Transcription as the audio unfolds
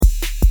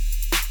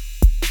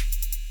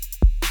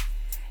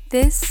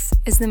This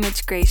is The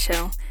Mitch Gray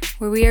Show,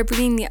 where we are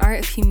bringing the art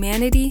of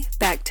humanity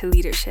back to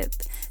leadership.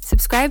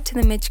 Subscribe to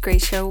The Mitch Gray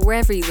Show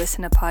wherever you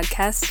listen to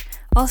podcasts.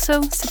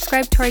 Also,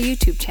 subscribe to our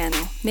YouTube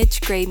channel,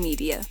 Mitch Gray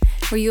Media,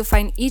 where you'll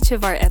find each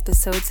of our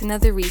episodes and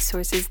other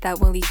resources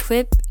that will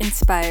equip,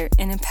 inspire,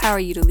 and empower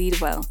you to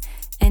lead well.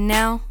 And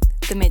now,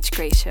 The Mitch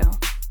Gray Show.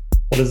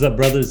 What is up,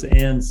 brothers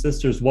and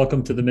sisters?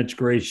 Welcome to The Mitch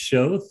Gray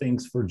Show.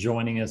 Thanks for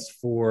joining us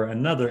for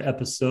another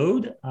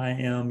episode. I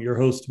am your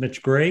host,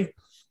 Mitch Gray,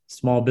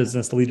 small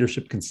business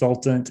leadership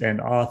consultant and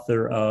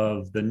author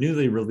of the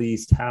newly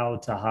released How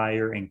to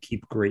Hire and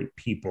Keep Great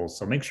People.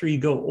 So make sure you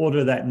go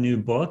order that new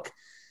book.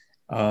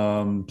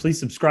 Please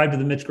subscribe to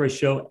The Mitch Gray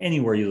Show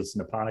anywhere you listen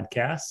to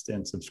podcasts,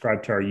 and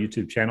subscribe to our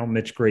YouTube channel,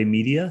 Mitch Gray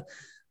Media,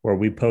 where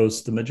we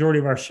post the majority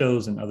of our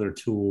shows and other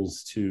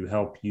tools to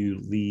help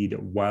you lead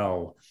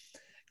well.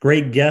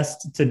 Great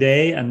guest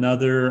today,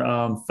 another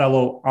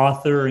fellow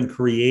author and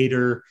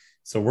creator.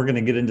 So we're going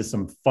to get into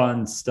some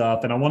fun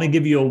stuff. And I want to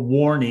give you a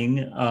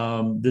warning.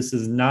 This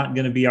is not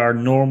going to be our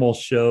normal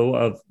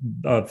show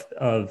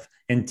of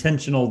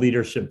intentional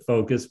leadership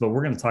focus, but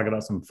we're going to talk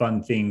about some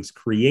fun things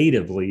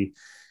creatively.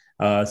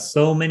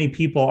 So many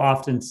people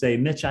often say,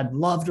 Mitch, I'd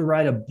love to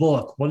write a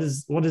book. What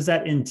does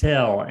that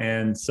entail?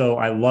 And so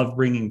I love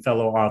bringing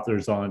fellow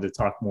authors on to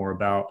talk more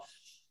about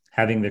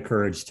having the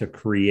courage to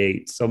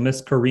create. So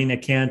Miss Karina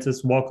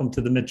Kantas, welcome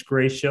to the Mitch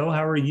Gray Show.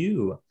 How are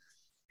you?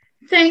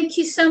 Thank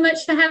you so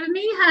much for having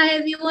me. Hi,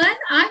 everyone.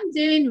 I'm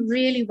doing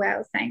really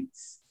well,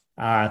 thanks.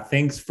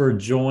 Thanks for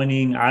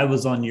joining. I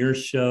was on your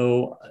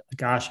show,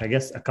 I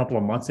guess a couple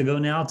of months ago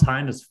now.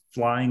 Time is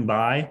flying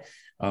by.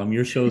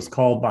 Your show is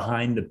called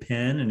Behind the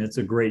Pen, and it's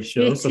a great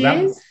show.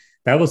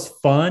 That was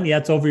fun. Yeah,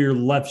 it's over your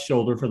left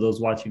shoulder for those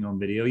watching on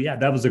video. Yeah,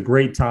 that was a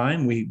great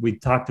time. We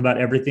talked about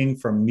everything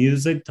from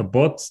music to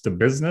books to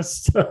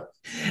business,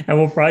 and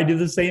we'll probably do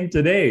the same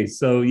today.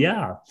 So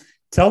yeah,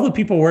 tell the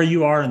people where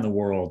you are in the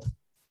world,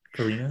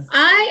 Karina.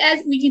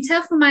 As we can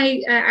tell from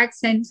my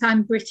accent,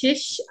 I'm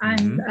British.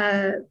 I'm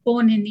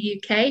born in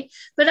the UK,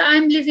 but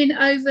I'm living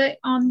over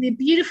on the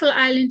beautiful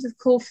island of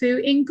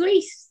Corfu in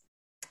Greece.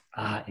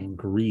 In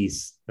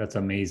Greece. That's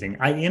amazing.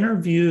 I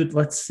interviewed,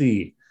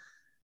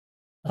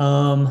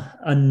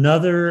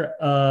 another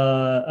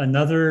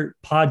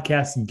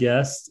podcast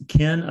guest,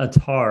 Ken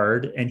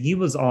Attard, and he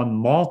was on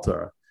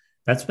Malta.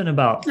 That's been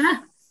about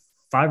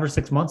 5 or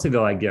 6 months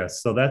ago, I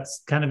guess. So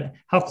that's kind of,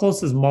 how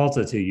close is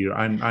Malta to you?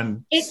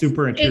 I'm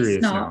super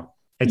curious now.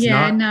 It's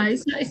not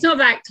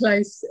that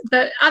close,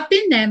 but I've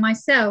been there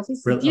myself.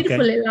 It's a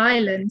beautiful little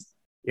island.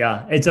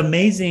 Yeah, it's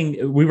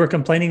amazing. We were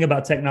complaining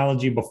about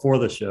technology before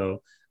the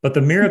show, but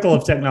the miracle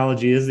of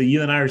technology is that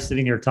you and I are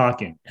sitting here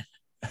talking.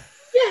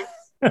 Yeah,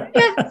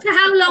 for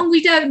how long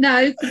we don't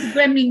know, because the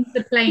gremlins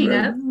are playing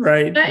up.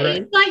 Right. But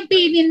it's like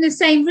being in the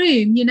same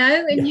room,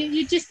 and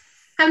you're just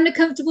having a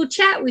comfortable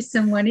chat with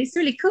someone. It's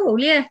really cool,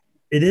 yeah.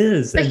 It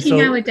is. Especially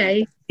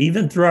nowadays.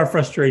 Even through our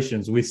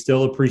frustrations, we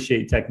still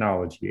appreciate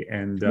technology.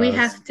 And we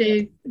have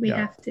to.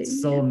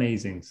 So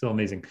amazing.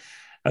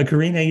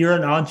 Karina, you're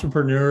an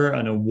entrepreneur,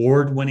 an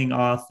award-winning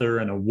author,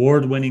 an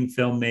award-winning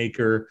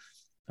filmmaker,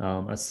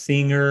 a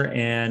singer,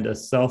 and a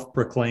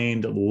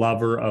self-proclaimed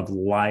lover of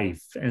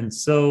life. And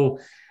so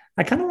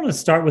I kind of want to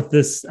start with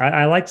this.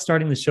 I like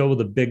starting the show with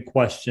a big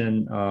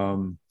question.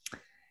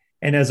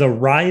 And as a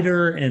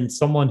writer and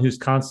someone who's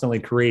constantly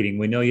creating,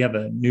 we know you have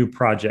a new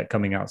project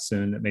coming out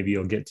soon that maybe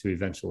you'll get to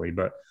eventually.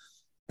 But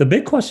the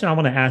big question I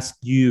want to ask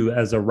you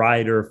as a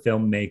writer,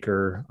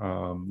 filmmaker,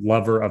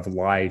 lover of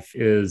life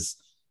is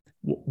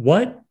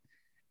let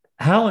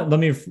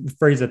me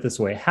phrase it this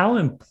way. How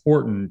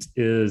important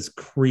is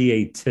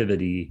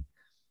creativity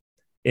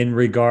in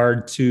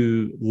regard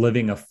to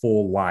living a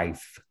full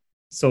life?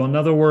 So in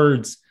other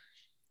words,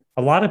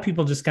 a lot of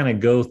people just kind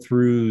of go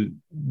through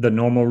the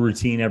normal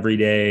routine every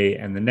day,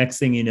 and the next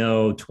thing you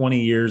know,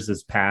 20 years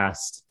has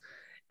passed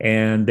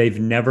and they've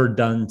never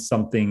done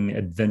something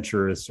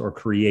adventurous or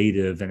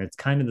creative, and it's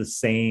kind of the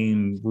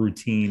same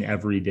routine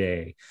every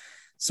day.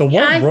 So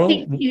I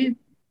think you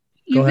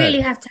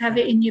really have to have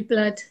it in your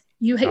blood.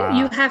 You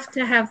have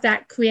to have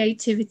that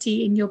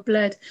creativity in your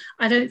blood.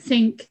 I don't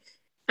think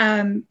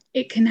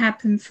it can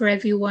happen for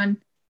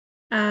everyone.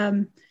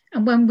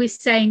 And when we're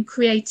saying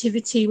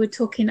creativity, we're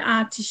talking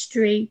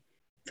artistry,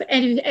 for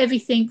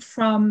everything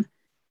from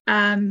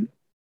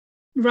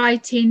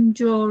writing,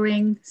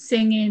 drawing,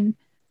 singing,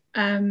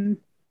 being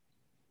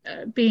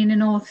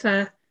an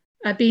author,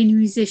 being a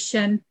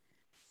musician.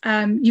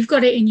 You've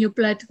got it in your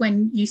blood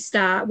when you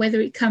start,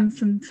 whether it comes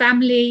from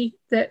family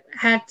that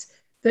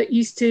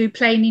used to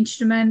play an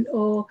instrument,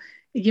 or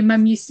your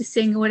mum used to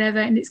sing or whatever,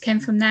 and it came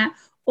from that,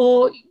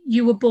 or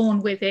you were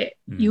born with it.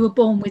 You were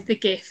born with the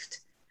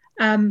gift.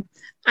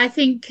 I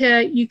think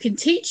you can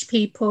teach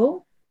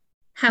people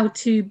how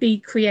to be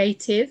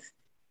creative,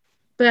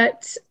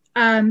 but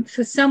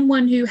for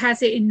someone who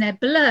has it in their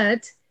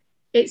blood,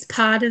 it's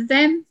part of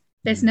them.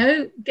 There's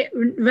no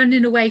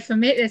running away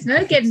from it. There's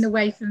no getting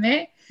away from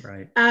it.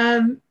 Right.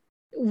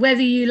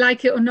 Whether you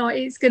like it or not,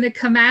 it's going to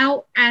come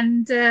out,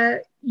 and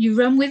you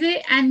run with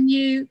it, and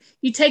you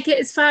take it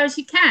as far as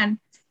you can.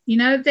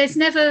 There's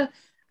never,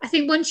 I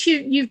think once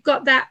you've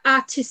got that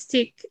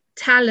artistic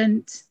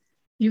talent,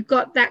 you've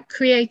got that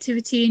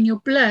creativity in your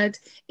blood,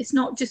 it's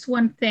not just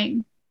one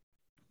thing.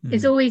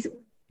 It's always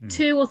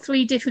 2 or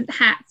 3 different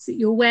hats that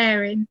you're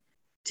wearing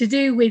to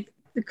do with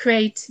the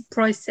creative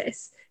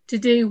process, to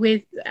do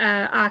with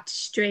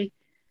artistry.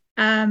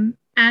 And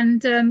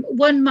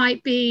one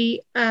might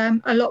be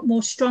a lot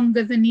more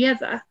stronger than the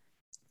other.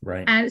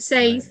 Right. And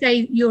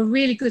say you're a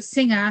really good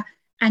singer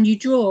and you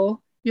draw,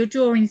 your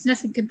drawing is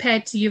nothing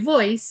compared to your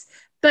voice,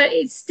 but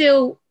it's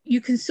still,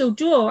 you can still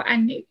draw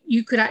and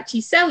you could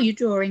actually sell your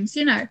drawings,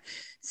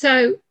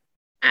 So,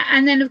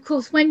 and then of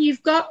course, when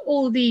you've got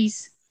all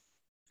these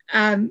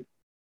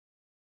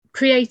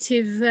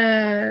creative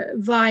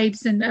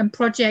vibes and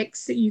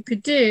projects that you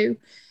could do,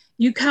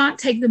 you can't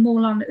take them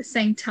all on at the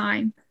same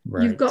time.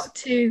 Right. You've got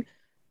to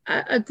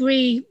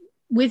agree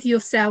with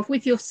yourself,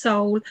 with your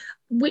soul,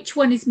 which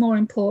one is more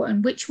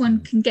important, which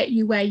one can get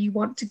you where you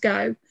want to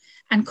go,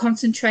 and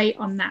concentrate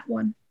on that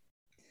one.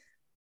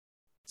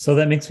 So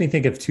that makes me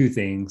think of 2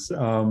 things.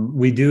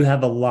 We do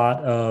have a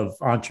lot of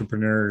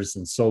entrepreneurs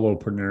and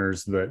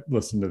solopreneurs that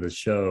listen to the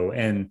show.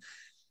 And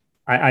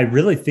I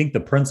really think the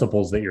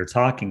principles that you're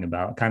talking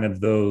about, kind of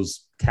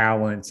those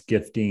talents,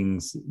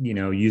 giftings,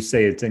 you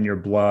say it's in your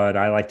blood.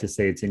 I like to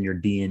say it's in your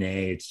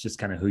DNA. It's just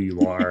kind of who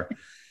you are.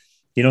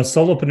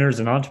 Solopreneurs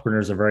and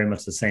entrepreneurs are very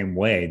much the same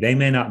way. They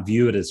may not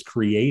view it as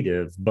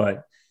creative,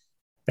 but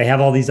they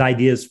have all these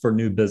ideas for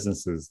new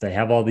businesses. They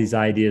have all these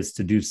ideas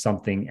to do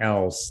something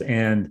else.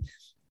 And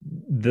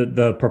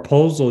the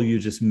proposal you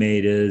just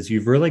made is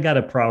you've really got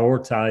to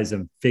prioritize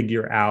and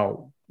figure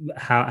out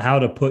how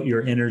to put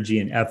your energy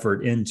and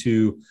effort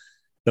into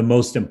the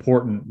most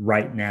important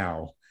right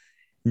now,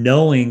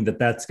 knowing that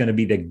that's going to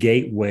be the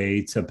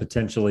gateway to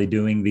potentially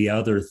doing the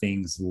other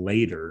things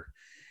later.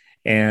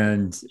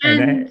 And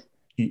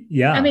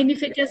yeah, I mean,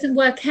 if it doesn't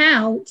work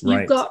out,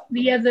 you've got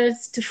the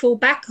others to fall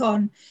back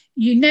on.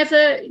 You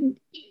never,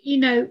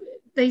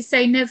 they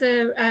say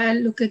never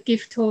look a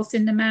gift horse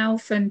in the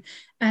mouth, and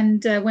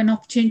when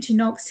opportunity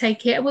knocks,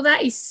 take it. Well,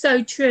 that is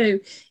so true.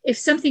 If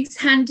something's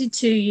handed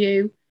to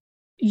you,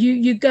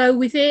 you go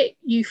with it,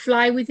 you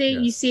fly with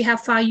it, you see how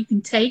far you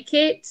can take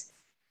it,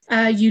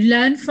 you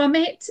learn from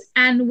it.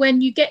 And when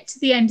you get to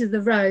the end of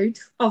the road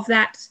of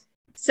that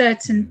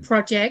certain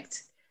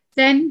project,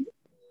 then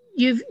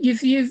you've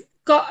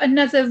got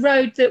another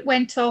road that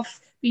went off,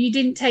 but you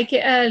didn't take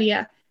it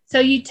earlier. So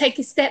you take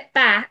a step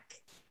back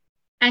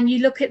and you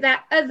look at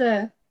that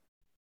other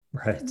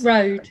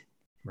road.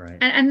 Right.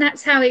 And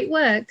that's how it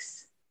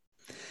works.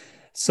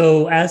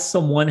 So as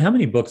someone, how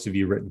many books have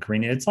you written,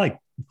 Karina? It's like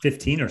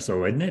 15 or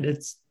so, isn't it?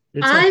 It's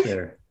up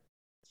there.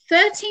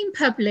 13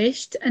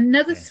 published,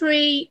 another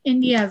 3 in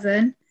the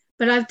oven,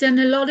 but I've done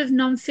a lot of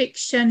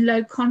nonfiction,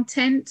 low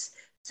content.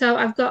 So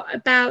I've got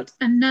about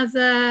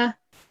another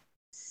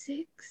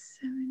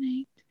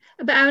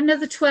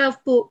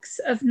 12 books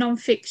of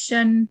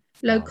nonfiction,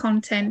 low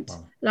content,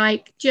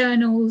 like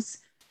journals,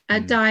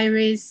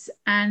 diaries,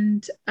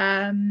 and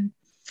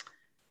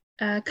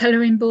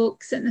colouring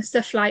books and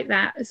stuff like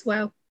that as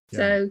well. Yeah.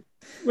 So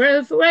we're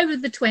over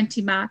the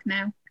 20 mark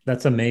now.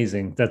 That's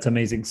amazing.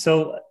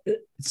 So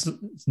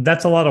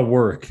that's a lot of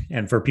work.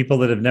 And for people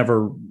that have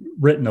never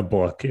written a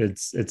book,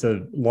 it's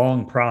a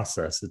long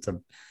process.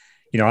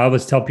 I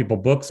always tell people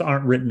books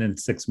aren't written in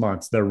 6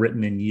 months. They're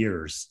written in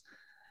years.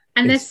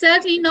 And they're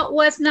certainly not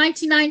worth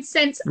 99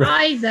 cents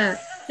either.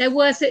 They're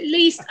worth at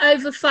least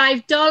over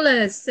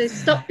 $5. So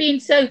stop being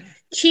so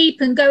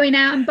cheap and going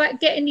out and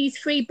getting these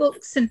free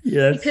books. And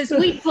because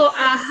we put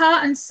our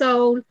heart and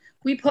soul,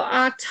 we put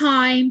our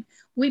time,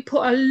 we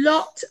put a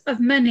lot of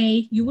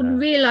money. You wouldn't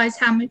realize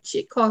how much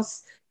it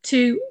costs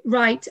to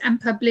write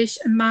and publish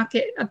and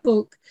market a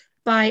book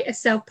by a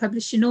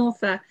self-publishing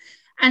author.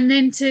 And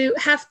then to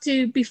have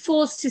to be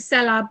forced to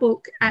sell our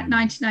book at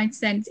 99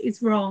 cents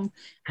is wrong.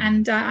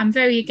 And I'm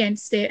very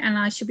against it. And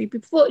I should be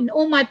putting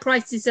all my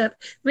prices up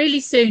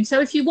really soon.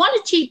 So if you want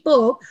a cheap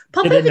book,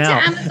 pop over to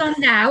Amazon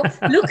now,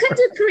 look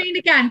under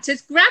Karina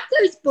Kantas, grab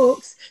those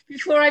books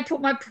before I put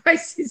my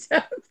prices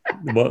up.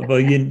 Well,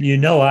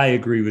 I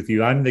agree with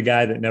you. I'm the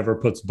guy that never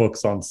puts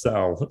books on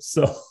sale.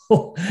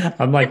 So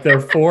I'm like,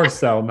 they're for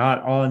sale,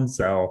 not on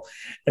sale.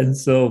 And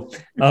so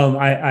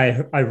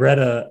I read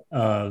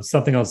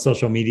something on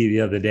social media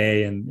the other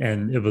day, and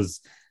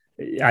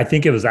I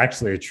think it was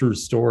actually a true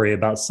story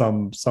about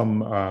some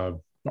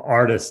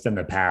artist in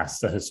the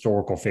past, a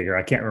historical figure.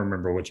 I can't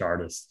remember which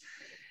artist.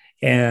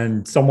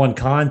 And someone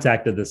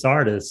contacted this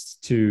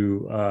artist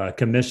to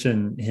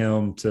commission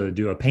him to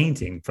do a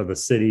painting for the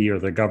city or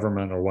the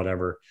government or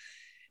whatever.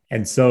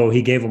 And so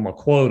he gave him a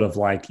quote of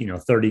like,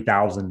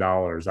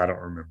 $30,000. I don't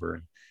remember.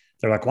 And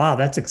they're like, wow,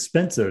 that's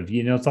expensive.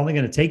 It's only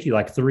going to take you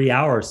like 3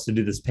 hours to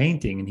do this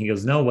painting. And he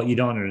goes, no, what you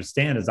don't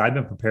understand is I've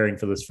been preparing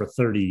for this for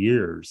 30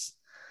 years.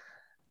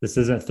 This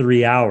isn't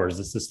 3 hours.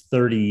 This is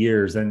 30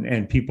 years.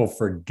 And people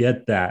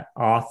forget that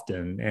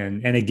often.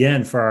 And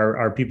again, for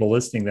our people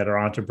listening that are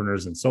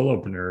entrepreneurs and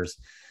solopreneurs,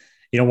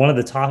 one of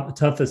the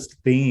toughest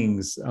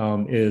things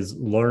is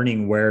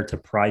learning where to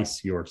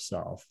price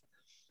yourself.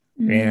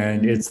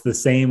 And it's the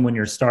same when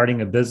you're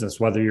starting a business,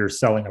 whether you're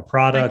selling a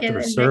product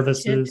or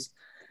services.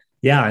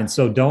 Yeah. And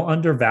so don't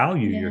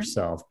undervalue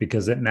yourself,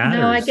 because it matters.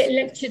 No, I get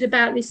lectured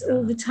about this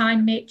all the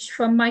time, Mitch,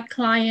 from my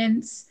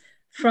clients,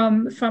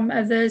 from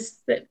others,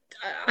 that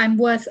I'm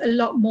worth a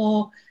lot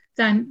more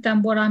than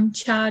what I'm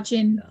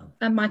charging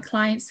my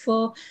clients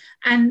for.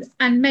 And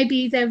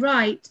maybe they're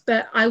right,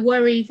 but I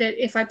worry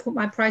that if I put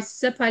my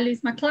prices up, I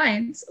lose my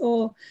clients.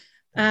 Or,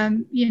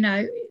 you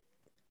know,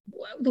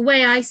 the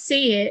way I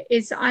see it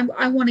is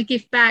I want to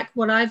give back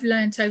what I've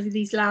learned over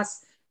these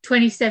last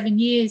 27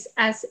 years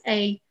as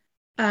a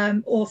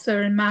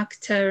author and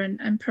marketer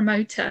and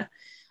promoter.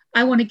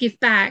 I want to give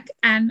back,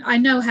 and I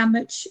know how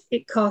much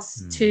it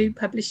costs to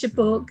publish a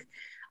book.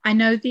 I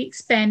know the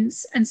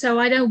expense, and so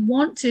I don't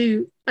want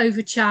to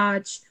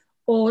overcharge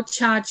or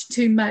charge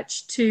too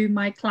much to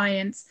my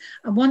clients.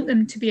 I want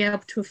them to be able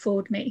to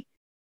afford me.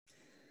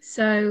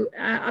 So,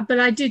 but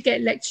I do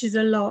get lectures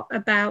a lot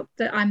about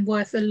that I'm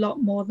worth a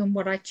lot more than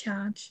what I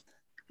charge,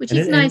 which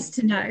is nice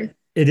to know.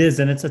 It is,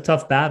 and it's a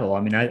tough battle.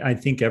 I mean, I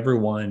think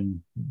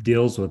everyone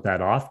deals with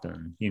that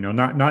often. You know,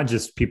 not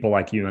just people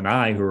like you and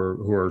I who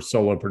are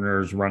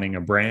solopreneurs running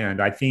a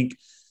brand. I think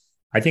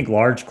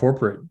large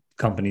corporate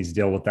companies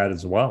deal with that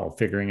as well,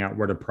 figuring out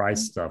where to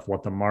price stuff,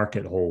 what the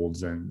market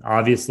holds, and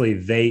obviously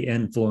they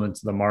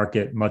influence the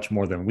market much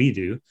more than we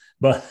do.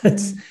 But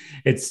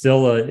it's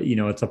still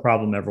it's a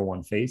problem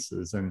everyone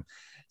faces. And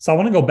so I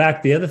want to go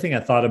back. The other thing I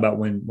thought about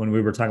when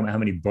we were talking about how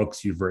many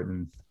books you've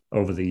written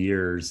over the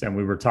years, and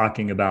we were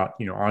talking about,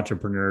 you know,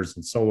 entrepreneurs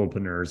and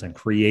solopreneurs and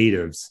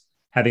creatives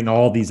having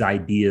all these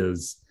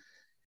ideas.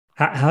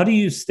 How do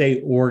you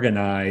stay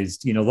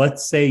organized? You know,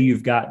 let's say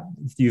you've got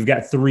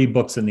 3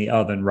 books in the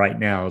oven right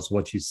now, is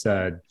what you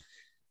said.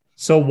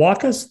 So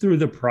walk us through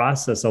the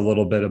process a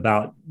little bit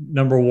about,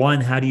 number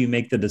one, how do you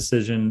make the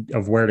decision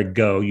of where to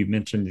go? You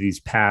mentioned these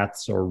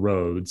paths or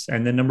roads.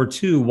 And then number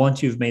 2,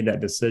 once you've made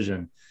that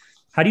decision,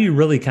 how do you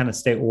really kind of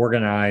stay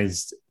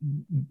organized?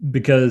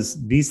 Because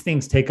these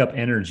things take up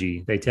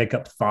energy, they take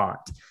up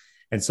thought.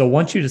 And so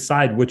once you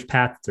decide which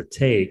path to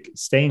take,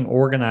 staying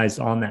organized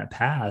on that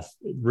path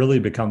really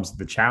becomes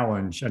the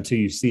challenge until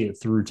you see it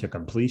through to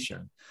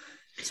completion.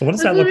 So what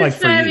does that look like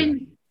for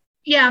you?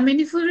 Yeah, I mean,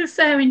 if we're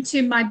referring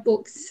to my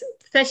books,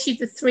 especially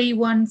the 3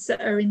 ones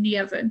that are in the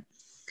oven,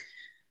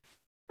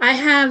 I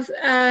have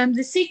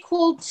the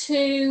sequel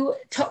to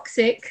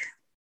Toxic.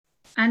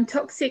 And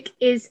Toxic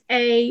is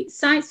a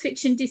science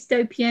fiction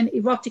dystopian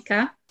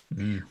erotica,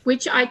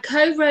 which I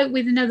co-wrote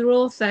with another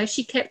author.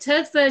 She kept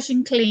her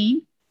version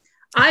clean.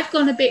 I've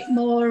gone a bit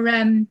more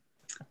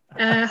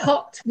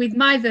hot with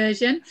my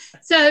version.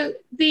 So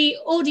the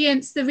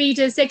audience, the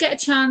readers, they get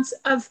a chance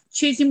of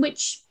choosing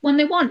which one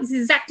they want. It's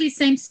exactly the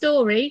same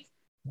story,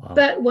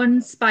 but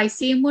one's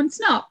spicy and one's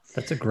not.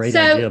 That's a great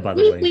idea, by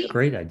the way.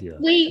 Great idea.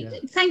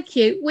 Thank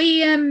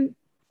you.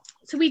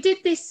 So we did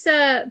this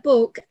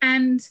book,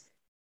 and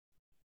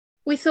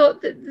we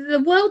thought that the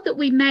world that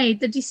we made,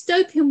 the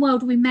dystopian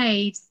world we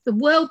made, the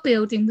world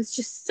building was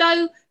just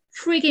so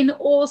friggin'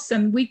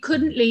 awesome. We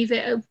couldn't leave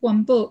it at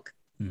one book.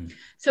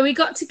 So we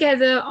got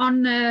together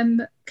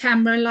on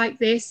camera like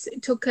this.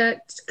 It took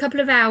a couple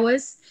of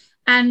hours.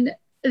 And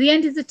at the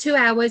end of the 2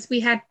 hours,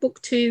 we had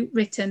book 2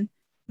 written.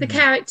 The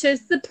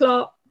characters, the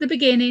plot, the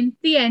beginning,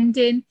 the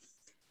ending.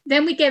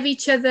 Then we gave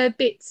each other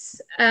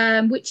bits,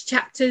 which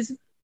chapters,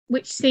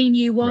 which scene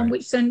you want,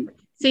 which scene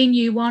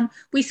you want.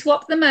 We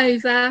swap them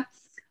over.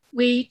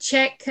 We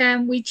check,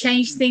 we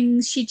change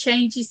things. She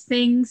changes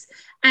things.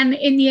 And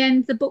in the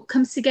end, the book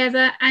comes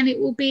together and it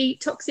will be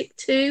Toxic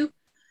 2.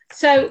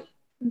 So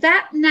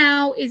that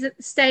now is at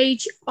the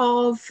stage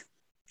of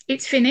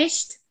it's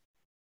finished.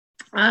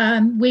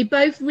 We're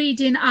both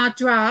reading our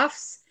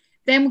drafts.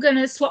 Then we're going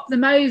to swap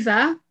them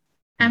over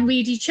and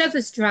read each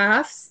other's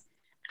drafts.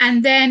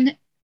 And then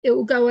it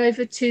will go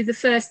over to the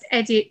first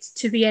edit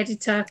to the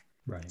editor.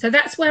 So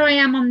that's where I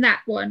am on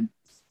that one.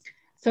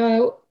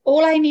 So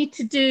all I need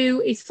to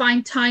do is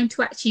find time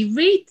to actually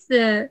read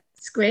the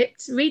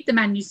script, read the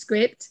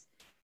manuscript.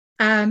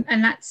 And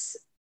that's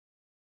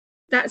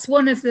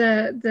one of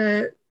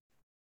the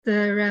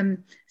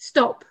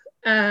stop.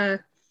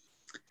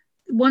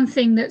 One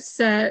thing that's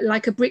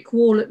like a brick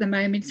wall at the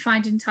moment is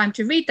finding time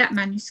to read that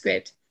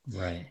manuscript.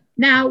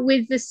 Now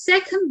with the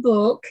second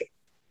book,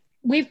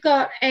 I've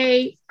got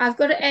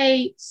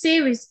a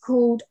series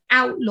called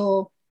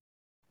Outlaw,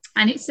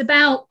 and it's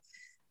about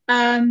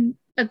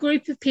a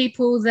group of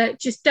people that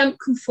just don't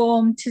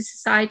conform to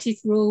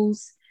society's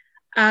rules.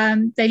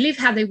 They live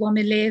how they want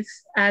to live.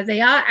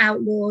 They are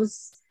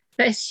outlaws,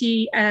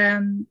 especially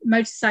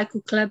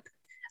motorcycle club,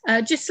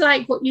 just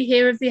like what you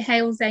hear of the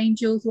Hells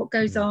Angels, what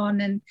goes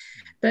on.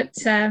 But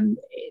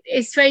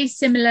it's very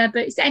similar,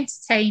 but it's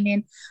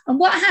entertaining. And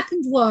what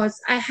happened was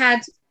I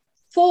had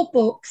 4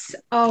 books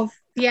of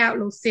the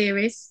Outlaw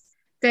series.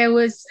 There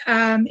was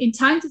In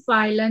Times of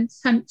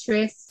Violence,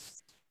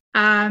 Huntress,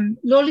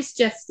 Lawless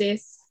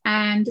Justice,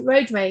 and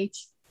Road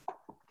Rage.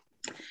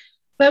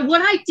 But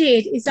what I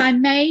did is I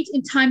made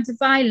In Times of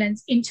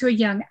Violence into a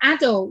young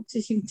adult.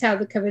 As you can tell,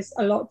 the cover's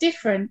a lot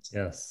different.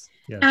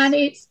 Yes. And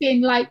it's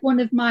been like one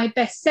of my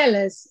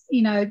bestsellers.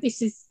 You know,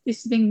 this has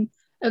been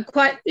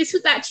this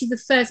was actually the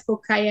first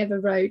book I ever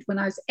wrote when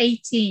I was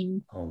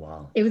 18. Oh,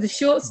 wow. It was a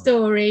short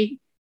story.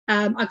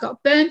 I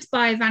got burnt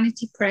by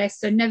Vanity Press,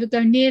 so never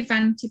go near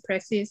Vanity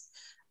Presses.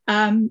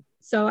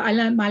 So I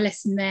learned my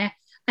lesson there.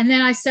 And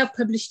then I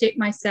self-published it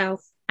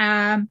myself.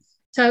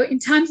 So In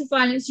Times of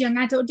Violence, Young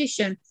Adult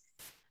Edition.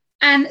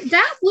 And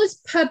that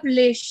was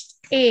published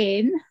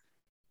in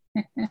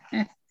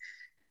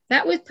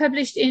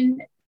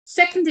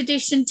second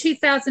edition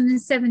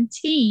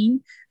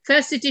 2017,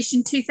 first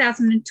edition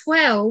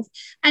 2012.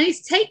 And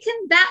it's taken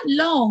that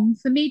long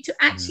for me to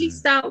actually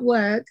start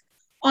work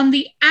on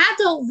the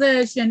adult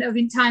version of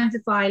In Times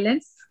of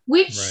Violence,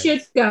 which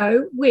should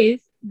go with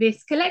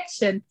this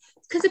collection.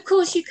 Because, of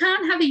course, you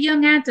can't have a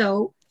young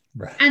adult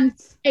and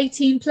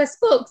 18 plus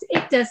books.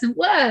 It doesn't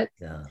work.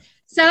 Yeah.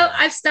 So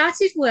I've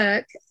started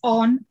work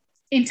on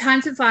In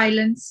Times of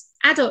Violence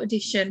Adult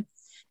Edition.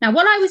 Now,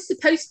 what I was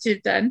supposed to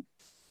have done,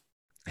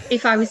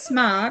 if I was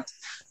smart,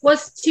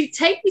 was to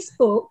take this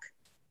book,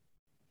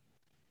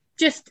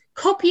 just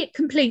copy it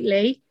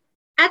completely,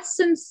 add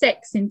some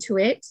sex into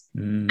it,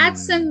 add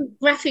some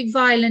graphic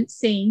violence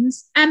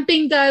scenes, and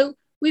bingo,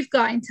 we've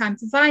got In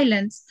Times of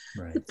Violence.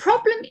 Right. The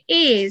problem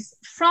is,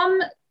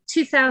 from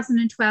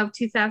 2012,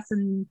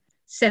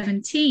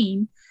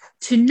 2017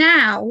 to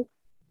now,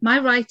 my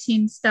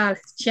writing style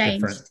has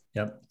changed. Different.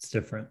 Yep, it's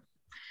different.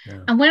 Yeah.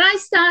 And when I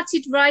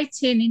started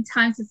writing In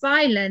Times of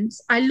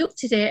Violence, I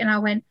looked at it and I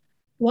went,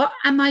 what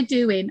am I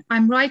doing?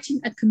 I'm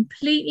writing a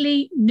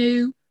completely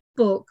new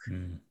book,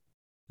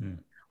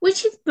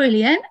 which is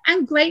brilliant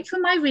and great for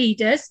my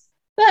readers.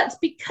 But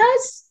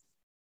because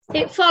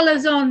it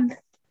follows on,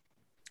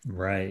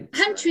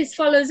 Huntress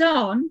follows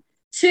on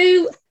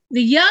to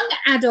the young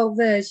adult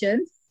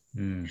version,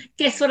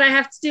 guess what I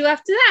have to do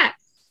after that?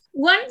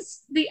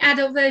 Once the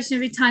adult version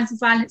of In Times of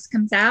Violence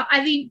comes out,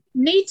 I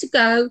need to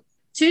go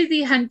to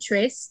the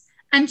Huntress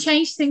and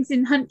change things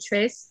in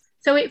Huntress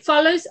so it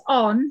follows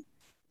on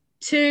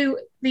to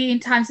the In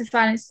Times of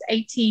Violence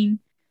 18.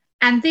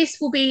 And this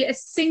will be a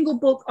single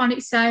book on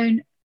its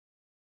own,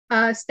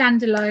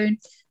 standalone.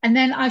 And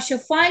then I shall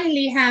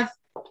finally have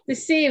the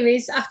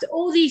series, after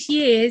all these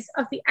years,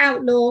 of The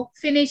Outlaw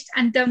finished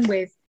and done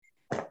with.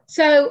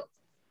 So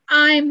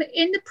I'm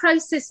in the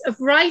process of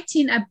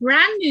writing a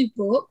brand new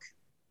book,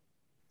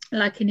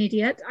 like an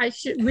idiot. I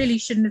really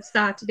shouldn't have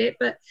started it.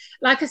 But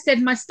like I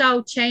said, my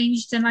style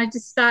changed and I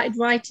just started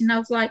writing. I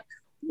was like,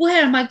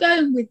 where am I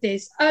going with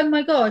this? Oh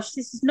my gosh,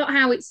 this is not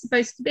how it's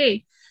supposed to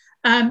be.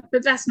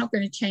 But that's not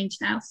going to change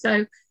now.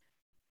 So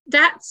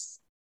that's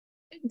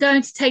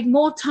going to take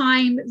more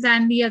time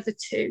than the other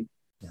two.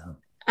 Yeah.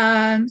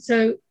 And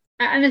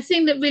the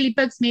thing that really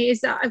bugs me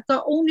is that I've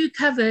got all new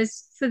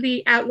covers for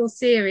the Outlaw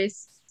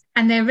series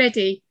and they're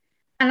ready.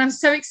 And I'm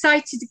so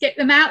excited to get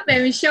them out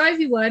there and show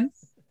everyone.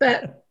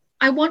 But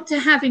I want to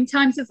have In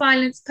Times of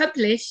Violence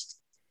published.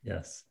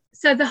 Yes.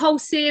 So the whole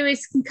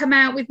series can come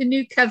out with the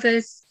new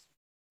covers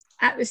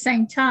at the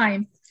same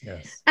time.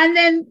 Yes. And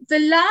then the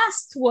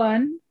last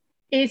one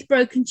is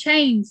Broken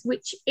Chains,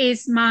 which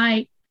is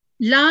my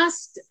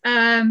last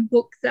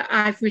book that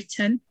I've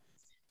written.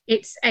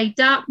 It's a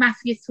dark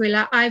mafia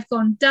thriller. I've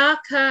gone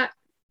darker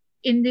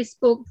in this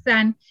book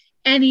than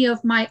any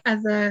of my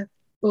other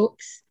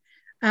books,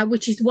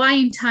 which is why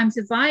In Times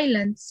of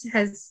Violence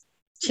has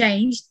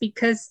changed,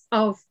 because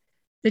of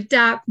the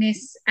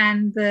darkness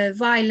and the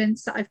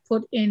violence that I've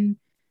put in.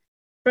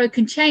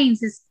 Broken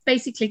Chains has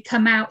basically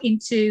come out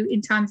into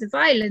In Times of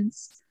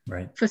Violence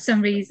for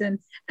some reason.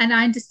 And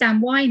I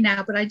understand why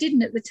now, but I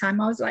didn't at the time.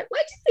 I was like,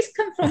 where did this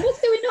come from? What's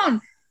going on?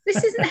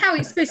 This isn't how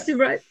it's supposed to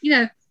write,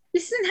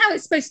 this isn't how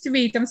it's supposed to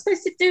read. I'm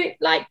supposed to do it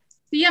like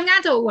the young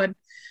adult one.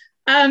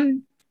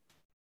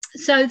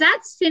 So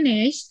that's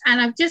finished. And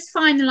I've just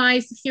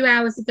finalized a few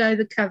hours ago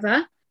the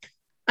cover.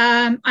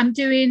 I'm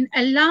doing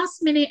a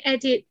last minute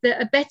edit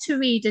that a beta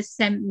reader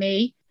sent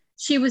me.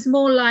 She was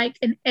more like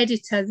an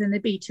editor than a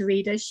beta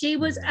reader. She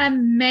was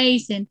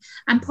amazing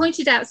and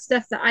pointed out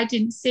stuff that I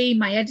didn't see,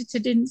 my editor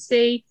didn't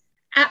see.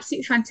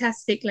 Absolutely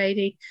fantastic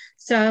lady.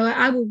 So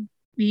I will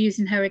be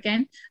using her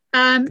again.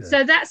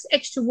 So that's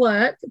extra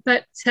work.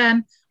 But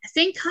I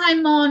think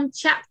I'm on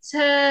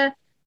chapter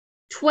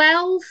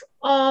 12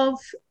 of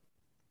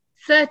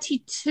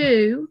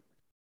 32.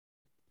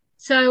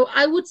 So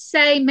I would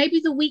say maybe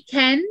the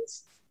weekend,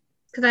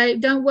 because I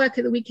don't work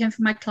at the weekend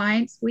for my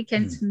clients,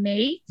 weekends for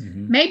me.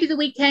 Maybe the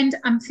weekend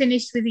I'm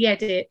finished with the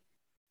edit.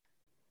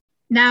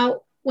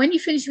 Now, when you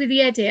finish with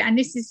the edit, and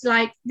this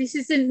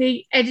isn't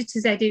the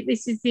editor's edit,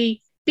 this is the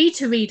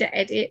beta reader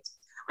edit,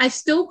 I've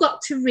still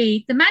got to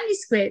read the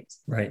manuscript.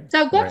 Right.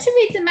 So I've got to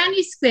read the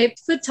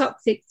manuscript for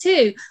Toxic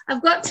 2.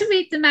 I've got to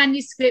read the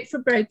manuscript for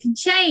Broken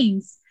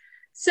Chains.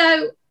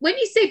 So when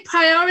you say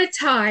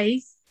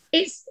prioritize,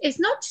 it's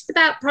not just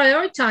about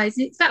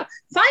prioritizing, it's about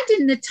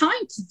finding the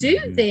time to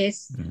do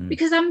this,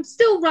 because I'm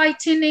still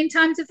writing In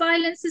Times of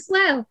Violence as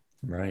well.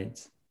 Right.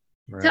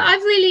 So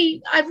I've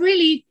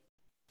really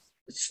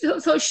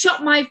sort of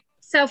shot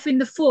myself in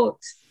the foot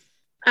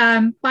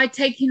by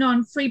taking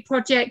on 3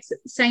 projects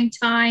at the same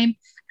time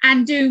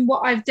and doing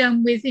what I've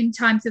done with In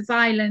Times of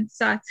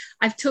Violence. I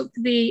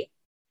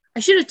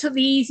should have took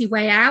the easy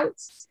way out.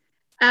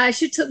 I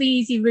should have took the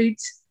easy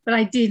route, but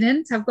I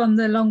didn't. I've gone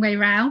the long way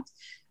round.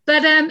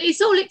 But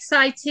it's all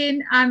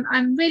exciting.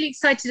 I'm really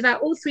excited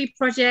about all 3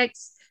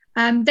 projects.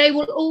 They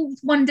will all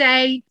one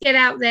day get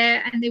out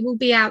there, and they will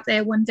be out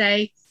there one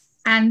day.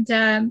 And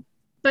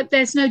but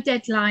there's no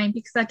deadline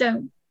because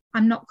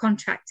I'm not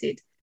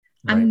contracted.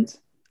 I'm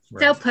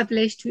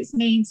self-published, which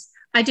means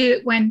I do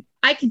it when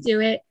I can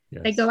do it.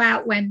 Yes. They go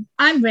out when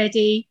I'm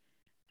ready.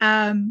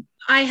 I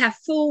have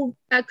full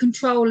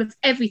control of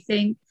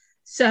everything.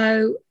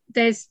 So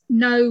there's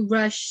no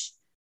rush.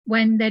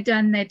 When they're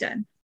done, they're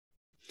done.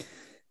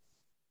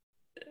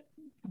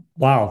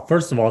 Wow.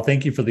 First of all,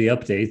 thank you for the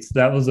updates.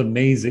 That was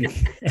amazing.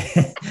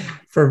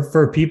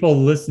 For people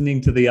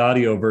listening to the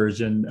audio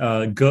version,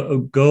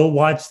 go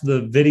watch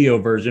the video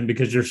version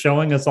because you're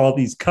showing us all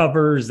these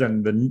covers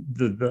and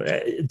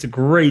it's a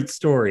great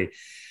story.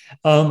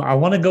 I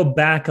want to go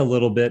back a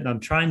little bit, and I'm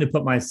trying to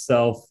put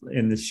myself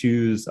in the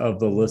shoes of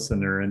the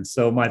listener. And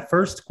so my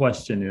first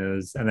question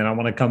is, and then I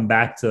want to come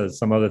back to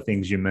some other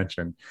things you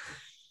mentioned.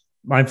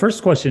 My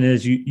first question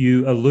is,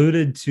 you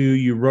alluded to,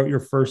 you wrote your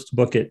first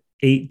book at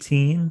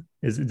 18.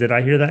 Did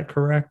I hear that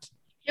correct?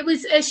 It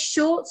was a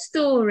short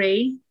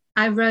story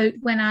I wrote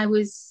when I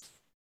was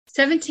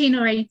 17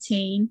 or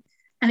 18.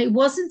 And it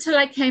wasn't until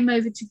I came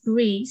over to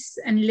Greece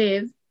and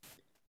lived,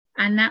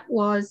 and that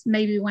was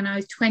maybe when I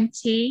was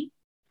 20,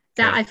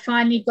 that I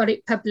finally got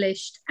it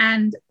published.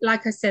 And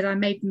like I said, I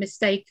made the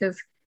mistake of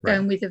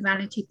going with a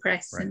vanity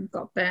press and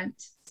got burnt.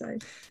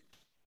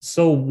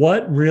 So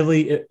what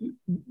really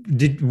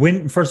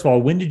first of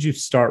all, when did you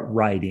start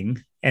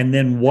writing? And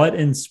then what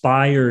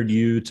inspired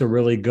you to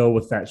really go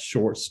with that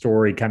short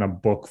story kind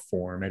of book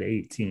form at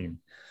 18?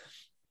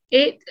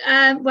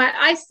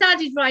 I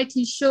started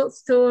writing short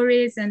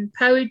stories and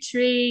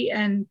poetry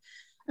and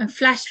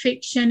flash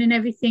fiction and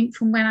everything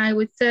from when I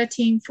was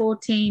 13,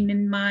 14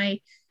 in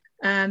my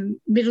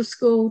middle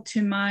school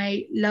to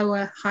my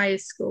higher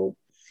school.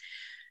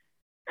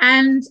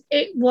 And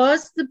it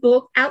was the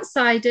book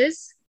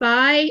Outsiders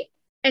by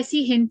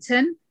Essie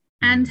Hinton,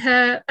 and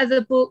her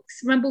other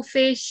books,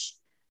 Rumblefish,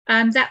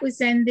 that was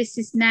then This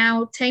Is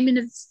Now, Taming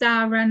of the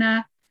Star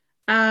Runner,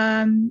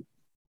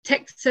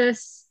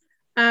 Texas,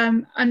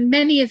 and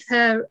many of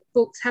her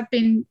books have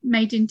been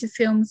made into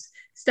films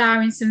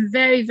starring some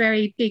very,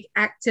 very big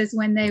actors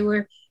when they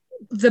were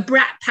the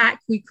Brat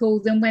Pack, we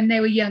called them, when they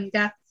were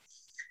younger.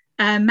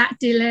 Matt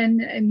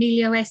Dillon,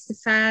 Emilio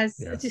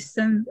Estevez, just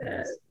some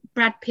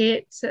Brad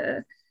Pitt,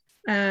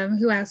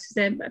 who else is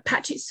there?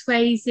 Patrick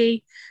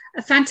Swayze.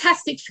 A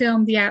fantastic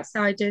film, The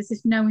Outsiders, if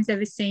no one's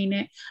ever seen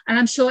it. And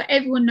I'm sure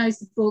everyone knows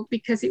the book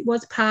because it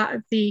was part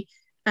of the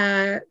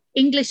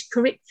English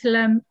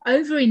curriculum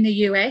over in the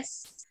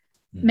US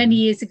many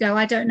years ago.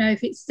 I don't know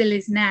if it still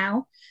is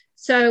now.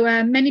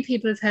 So many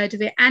people have heard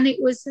of it. And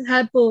it was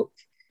her book.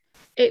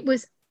 It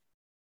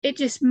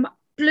just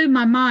blew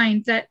my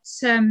mind that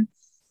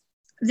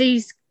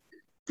these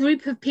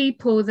group of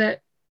people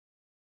that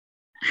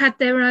had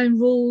their own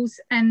rules,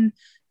 and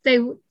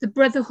the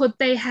brotherhood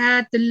they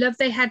had, the love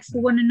they had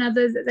for one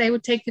another, that they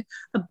would take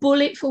a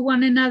bullet for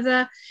one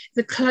another,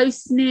 the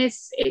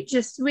closeness, it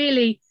just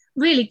really,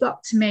 really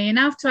got to me. And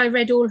after I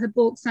read all her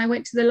books, I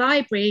went to the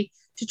library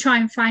to try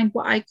and find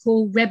what I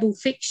call rebel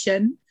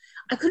fiction.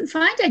 I couldn't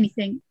find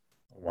anything.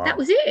 Wow. That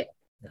was it.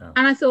 Yeah.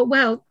 And I thought,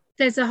 well,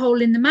 there's a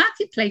hole in the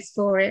marketplace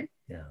for it.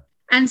 Yeah.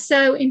 And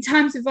so In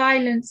Times of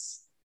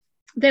Violence,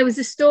 there was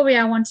a story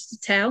I wanted to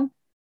tell.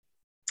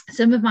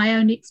 Some of my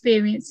own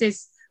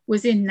experiences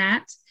was in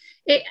that.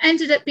 It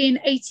ended up being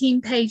an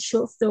 18-page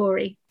short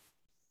story.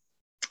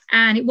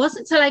 And it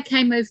wasn't until I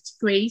came over to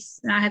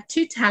Greece, and I have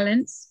 2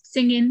 talents,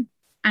 singing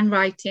and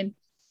writing.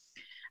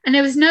 And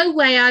there was no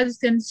way I was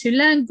going to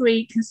learn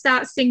Greek and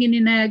start singing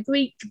in a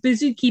Greek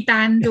bouzouki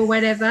band or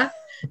whatever.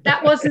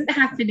 That wasn't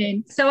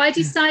happening. So I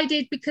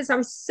decided, because I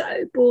was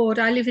so bored,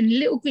 I live in a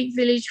little Greek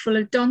village full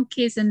of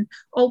donkeys and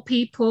old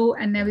people,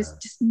 and there was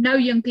just no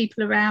young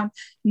people around,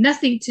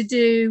 nothing to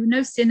do,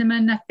 no cinema,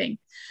 nothing.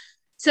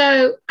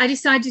 So I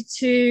decided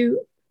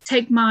to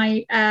take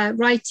my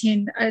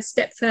writing a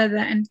step further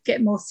and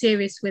get more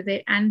serious with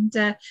it. And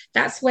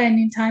that's when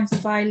In Times of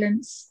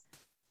Violence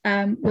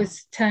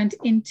was turned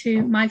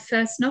into my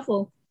first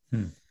novel.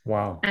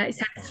 Wow. It's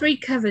had 3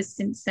 covers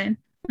since then.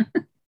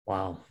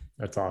 Wow.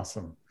 That's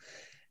awesome.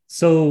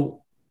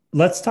 So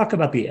let's talk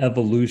about the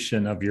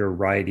evolution of your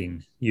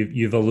writing.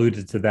 You've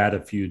alluded to that a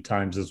few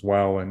times as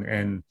well.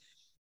 And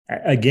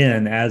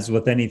again, as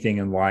with anything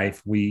in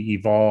life, we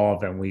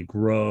evolve and we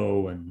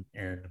grow and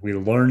we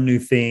learn new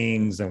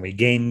things and we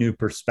gain new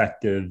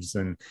perspectives.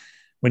 And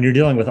when you're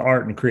dealing with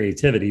art and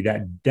creativity,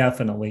 that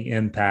definitely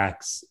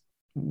impacts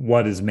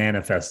what is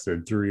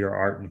manifested through your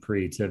art and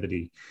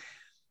creativity.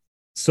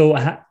 So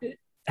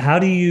how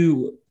do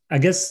you, I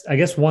guess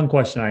one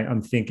question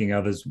I'm thinking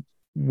of is,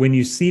 when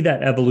you see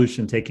that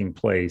evolution taking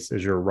place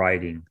as you're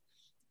writing,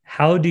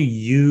 how do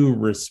you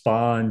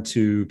respond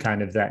to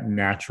kind of that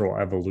natural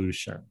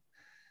evolution?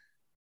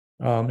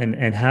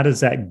 And how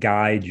does that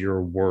guide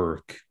your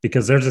work?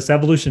 Because there's this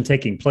evolution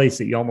taking place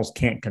that you almost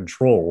can't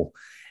control.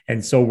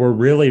 And so we're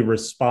really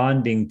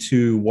responding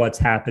to what's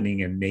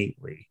happening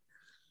innately.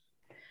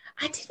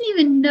 I didn't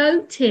even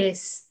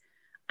notice.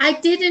 I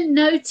didn't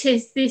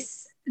notice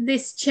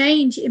this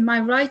change in my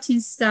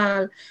writing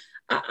style.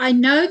 I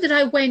know that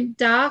I went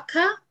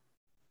darker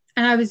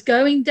and I was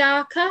going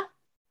darker,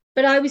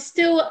 but I was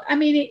still, I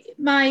mean,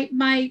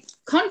 my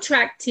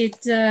contracted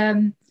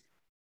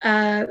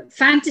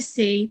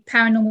fantasy,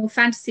 paranormal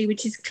fantasy,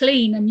 which is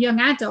clean and young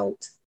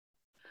adult.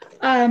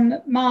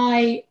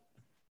 My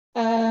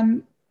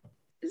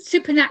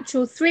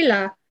supernatural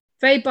thriller,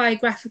 very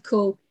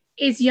biographical,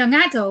 is young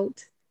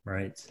adult.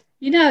 Right.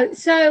 You know,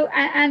 so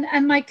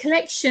and my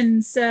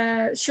collections,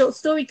 short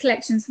story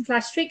collections and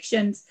flash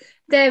fictions,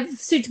 they're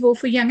suitable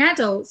for young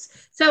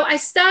adults. So I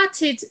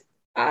started.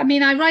 I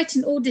mean, I write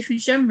in all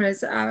different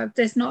genres.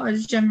 There's not a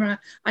genre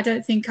I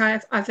don't think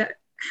I've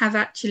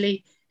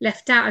actually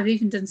left out. I've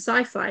even done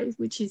sci-fi,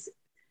 which is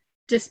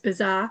just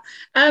bizarre.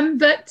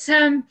 But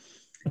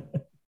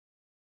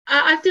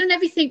I've done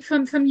everything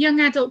from young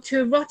adult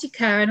to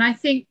erotica, and I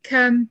think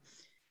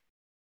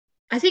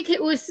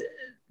it was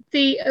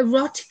the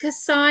erotica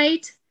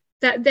side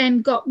that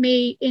then got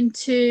me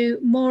into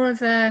more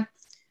of a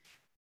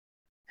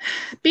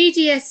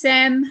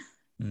BDSM,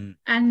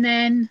 and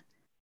then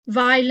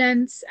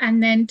violence,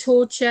 and then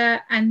torture,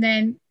 and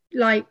then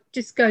like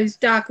just goes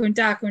darker and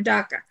darker and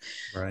darker.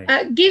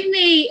 Right.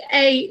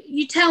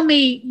 You tell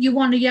me you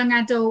want a young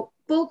adult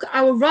book,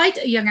 I will write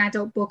a young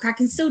adult book. I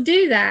can still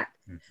do that.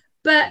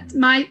 But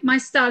my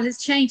style has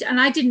changed,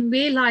 and I didn't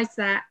realize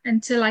that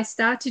until I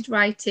started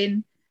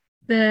writing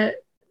the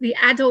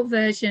adult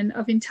version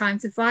of In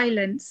Times of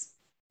Violence.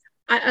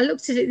 I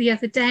looked at it the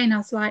other day and I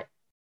was like,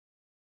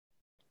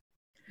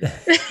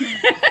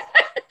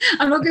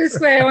 I'm not going to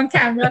swear on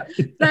camera,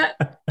 but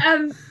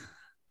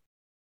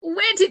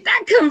where did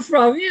that come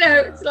from? You know,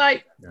 it's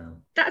like,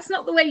 that's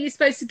not the way you're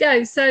supposed to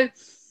go. So,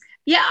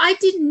 yeah, I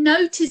didn't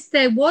notice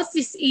there was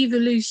this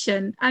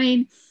evolution. I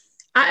mean,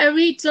 I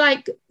read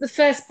like the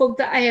first book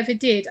that I ever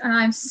did, and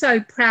I'm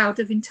so proud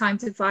of In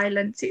Times of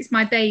Violence. It's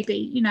my baby,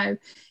 you know.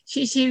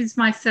 She was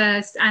my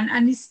first,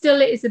 and it still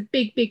is a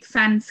big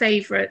fan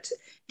favorite.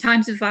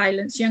 Times of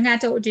Violence, young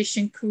adult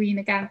edition,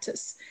 Karina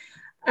Kantas.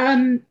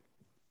 And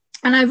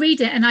I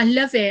read it and I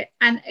love it.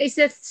 And it's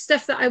the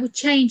stuff that I would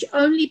change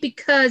only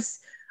because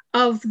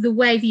of the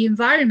way the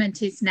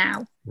environment is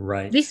now.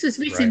 Right. This was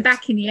written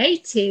back in the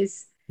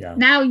 80s. Yeah.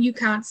 Now you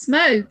can't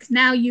smoke.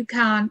 Now you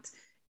can't,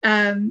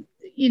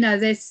 you know,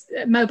 there's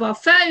mobile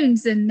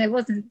phones, and there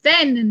wasn't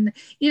then. And,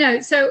 you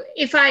know, so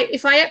if I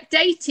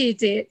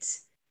updated it,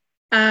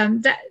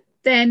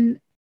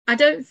 then I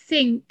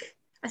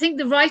think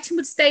the writing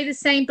would stay the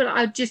same, but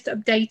I'd just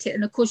update it.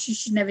 And of course, you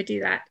should never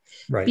do that,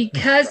 right?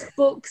 Because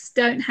books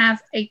don't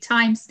have a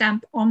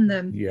timestamp on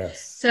them.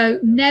 Yes. So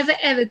never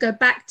ever go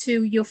back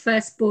to your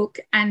first book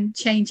and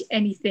change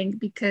anything,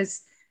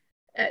 because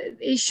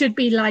it should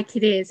be like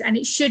it is, and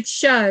it should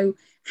show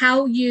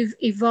how you've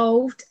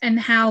evolved and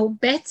how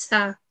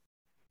better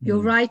your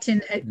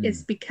writing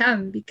has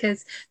become.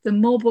 Because the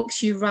more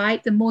books you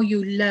write, the more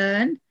you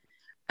learn.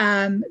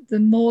 The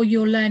more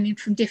you're learning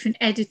from different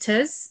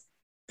editors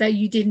that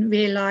you didn't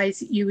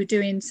realize you were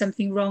doing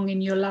something wrong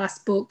in your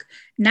last book.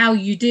 Now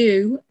you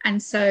do,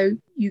 and so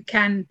you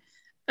can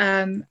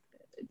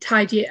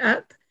tidy it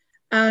up.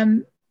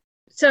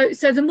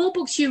 So the more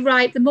books you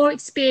write, the more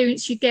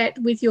experience you get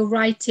with your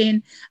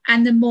writing,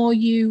 and the more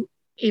you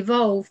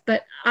evolve.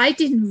 But I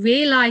didn't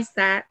realize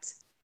that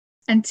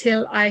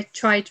until I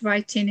tried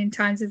writing In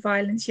Times of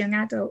Violence, young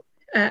adult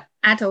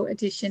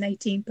edition,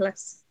 18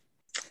 plus.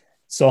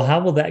 So how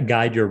will that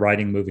guide your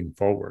writing moving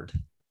forward?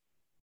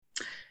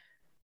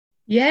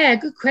 Yeah,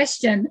 good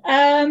question.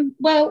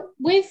 Well,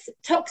 with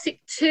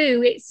Toxic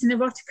 2, it's an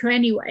erotica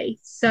anyway.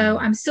 So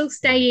I'm still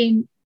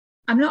staying,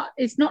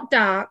 it's not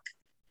dark,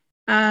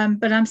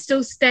 but I'm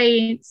still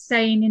staying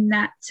in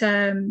that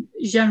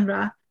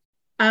genre.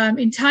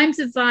 In Times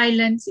of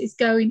Violence is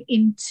going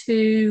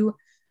into,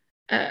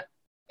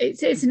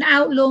 it's an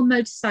outlaw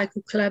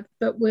motorcycle club,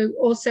 but we're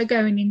also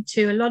going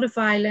into a lot of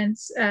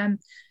violence.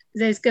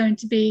 There's going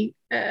to be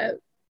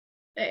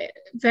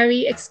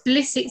very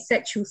explicit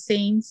sexual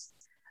scenes,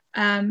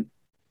 and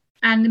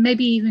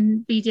maybe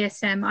even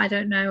BDSM. I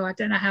don't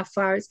know how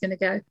far it's going to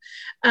go.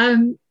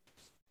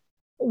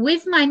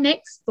 With my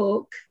next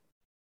book,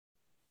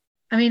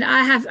 I mean,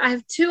 I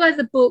have two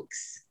other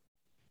books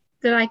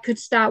that I could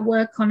start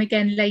work on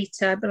again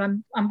later, but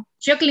I'm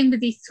juggling with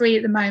these three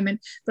at the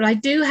moment. But I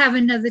do have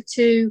another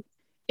two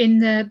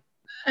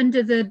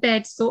under the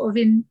bed, sort of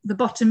in the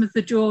bottom of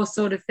the drawer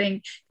sort of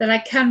thing, that I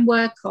can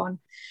work on.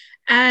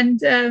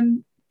 And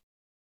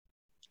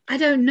I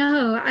don't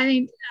know. I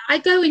mean, I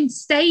go in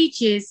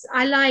stages.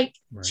 I like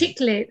chick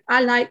lit,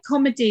 I like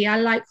comedy, I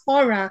like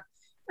horror.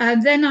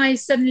 Then I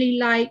suddenly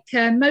like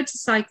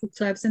motorcycle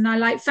clubs, and I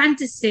like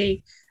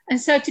fantasy. And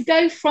so to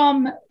go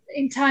from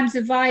In Times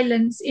of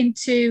Violence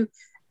into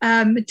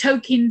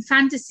Tolkien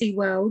fantasy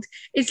world.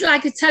 It's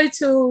like a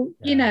total,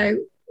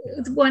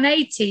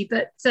 180.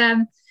 But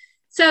so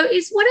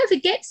it's whatever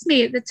gets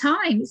me at the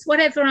time. It's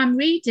whatever I'm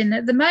reading.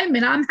 At the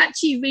moment, I'm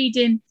actually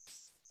reading,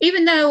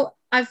 even though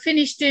I've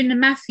finished doing the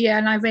Mafia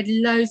and I read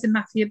loads of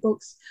Mafia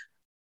books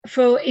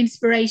for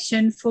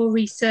inspiration, for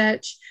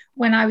research,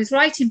 when I was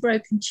writing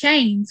Broken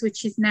Chains,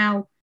 which is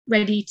now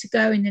ready to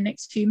go in the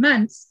next few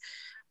months.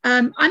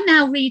 I'm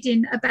now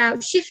reading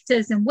about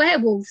shifters and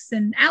werewolves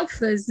and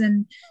alphas,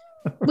 and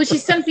which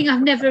is something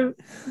I've never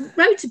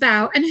wrote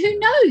about. And who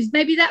knows,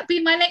 maybe that'll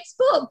be my next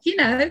book,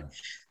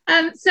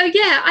 So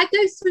yeah, I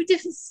go through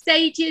different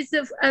stages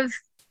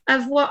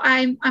of what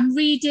I'm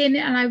reading,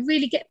 and I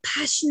really get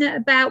passionate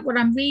about what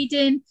I'm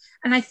reading.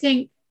 And I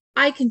think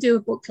I can do a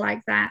book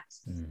like that.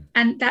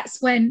 And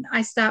that's when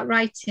I start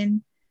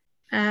writing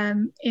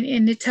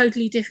in a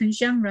totally different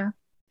genre.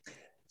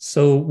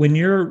 So when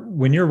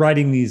you're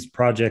writing these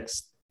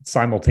projects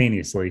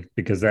simultaneously,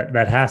 because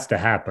that has to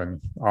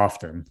happen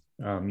often,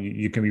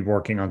 you can be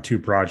working on 2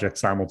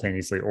 projects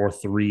simultaneously, or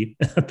 3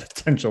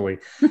 potentially.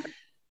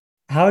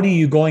 How do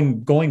you,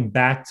 going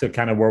back to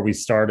kind of where we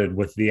started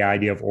with the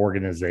idea of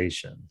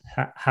organization,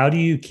 how do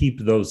you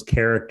keep those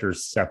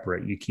characters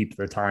separate? You keep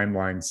the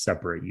timelines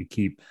separate. You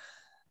keep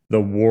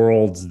the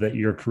worlds that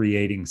you're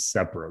creating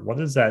separate. What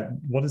does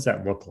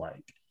that look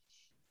like?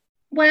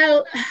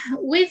 Well,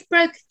 with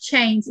Broken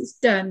Chains, it's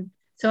done.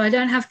 So I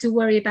don't have to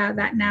worry about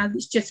that now.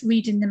 It's just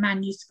reading the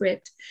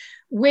manuscript.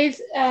 With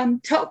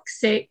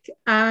Toxic,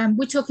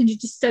 we're talking a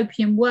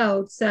dystopian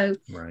world. So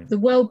the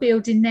world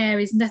building there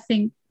has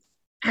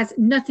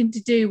nothing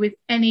to do with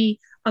any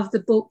of the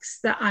books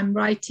that I'm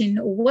writing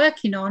or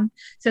working on.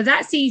 So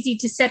that's easy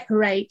to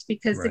separate,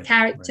 because the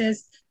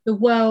characters, the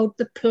world,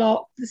 the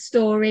plot, the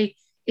story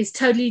is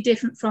totally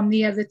different from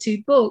the other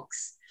 2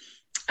 books.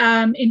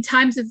 In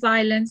Times of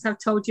Violence, I've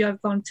told you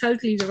I've gone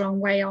totally the wrong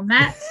way on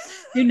that.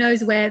 Who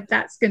knows where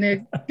that's going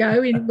to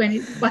go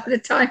by the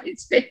time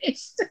it's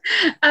finished.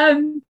 I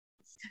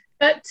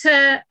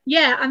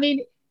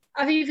mean,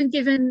 I've even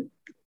given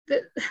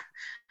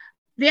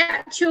the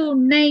actual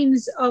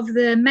names of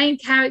the main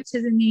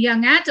characters and the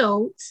young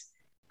adult.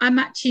 I'm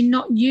actually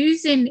not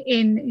using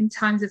in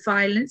Times of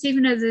Violence,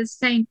 even though they're the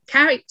same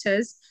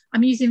characters.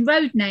 I'm using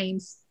road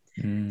names.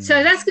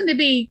 So that's going to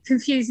be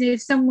confusing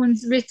if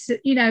someone's read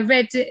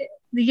the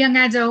young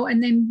adult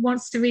and then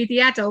wants to read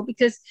the adult,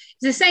 because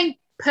it's the same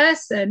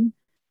person,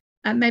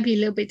 maybe a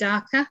little bit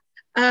darker,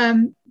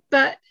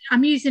 but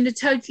I'm using a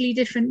totally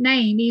different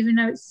name, even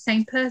though it's the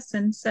same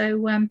person.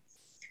 So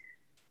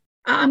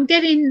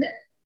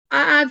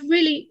I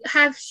really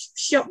have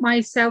shot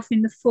myself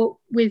in the foot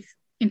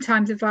in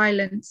Times of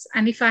Violence.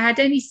 And if I had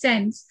any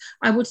sense,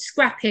 I would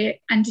scrap it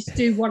and just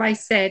do what I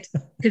said,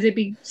 because it'd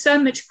be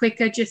so much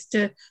quicker just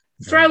to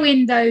throw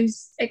in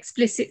those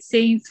explicit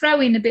scenes, throw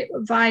in a bit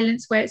of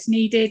violence where it's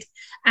needed,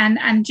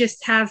 and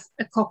just have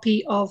a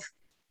copy of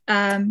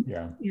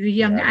the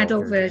young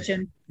adult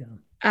version,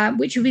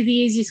 which would be the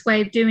easiest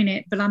way of doing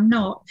it, but I'm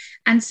not.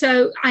 And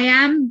so I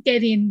am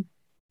getting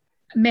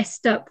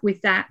messed up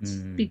with that,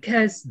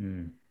 because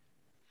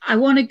I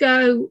want to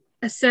go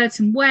a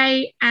certain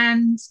way,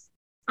 and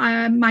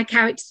my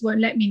characters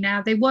won't let me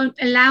now. They won't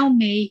allow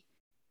me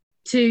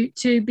to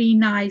be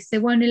nice. They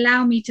won't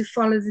allow me to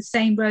follow the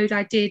same road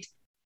I did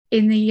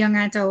in the young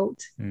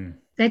adult.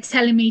 They're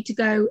telling me to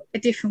go a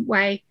different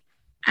way,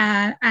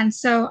 and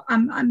so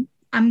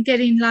I'm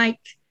getting like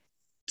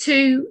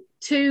two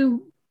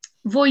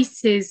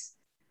voices.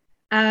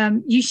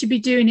 You should be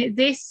doing it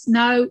this.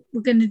 No,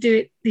 we're going to do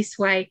it this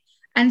way.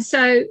 And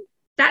so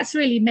that's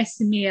really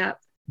messing me up.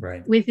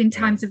 Within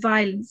Times of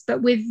Violence.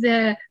 But with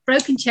the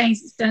Broken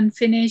Chains, it's done,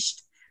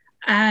 finished.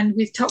 And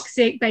with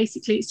Toxic,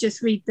 basically it's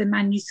just read the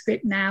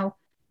manuscript now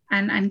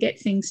and get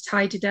things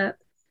tidied up.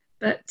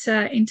 But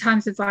in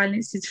Times of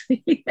Violence, it's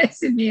really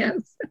messing me up.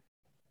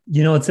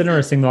 It's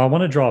interesting though. I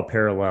want to draw a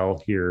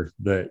parallel here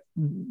that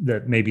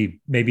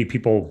maybe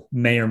people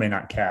may or may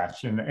not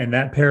catch. And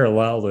that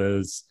parallel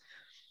is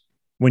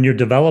when you're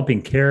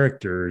developing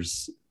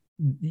characters,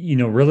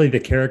 really the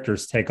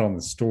characters take on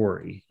the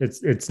story.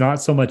 It's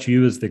not so much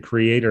you as the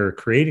creator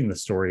creating the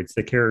story, it's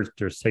the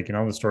characters taking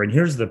on the story. And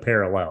here's the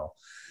parallel.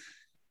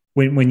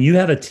 When you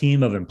have a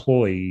team of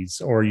employees,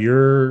 or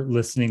you're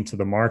listening to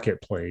the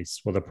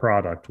marketplace with a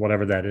product,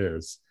 whatever that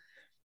is,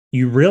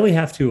 you really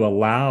have to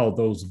allow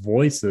those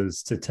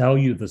voices to tell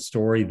you the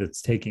story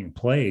that's taking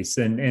place.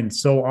 And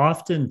so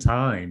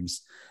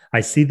oftentimes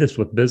I see this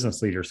with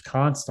business leaders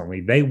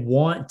constantly. They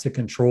want to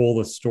control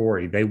the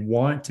story. They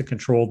want to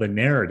control the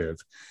narrative,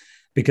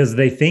 because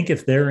they think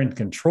if they're in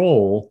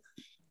control,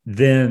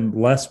 then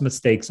less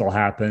mistakes will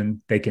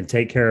happen. They can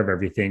take care of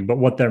everything. But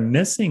what they're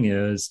missing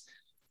is,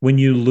 when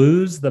you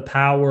lose the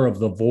power of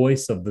the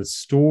voice of the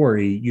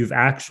story, you've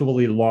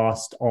actually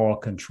lost all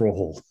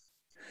control.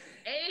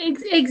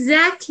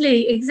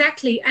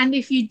 Exactly. And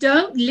if you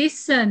don't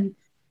listen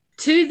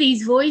to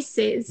these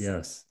voices,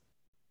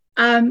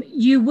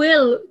 you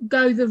will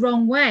go the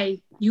wrong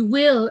way. You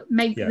will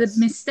make the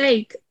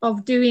mistake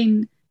of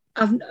doing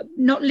of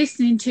not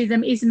listening to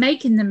them is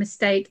making the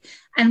mistake.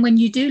 And when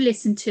you do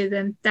listen to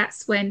them,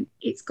 that's when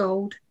it's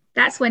gold.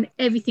 That's when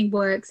everything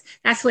works.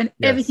 That's when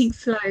everything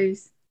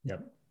flows.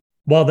 Yep.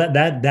 Well,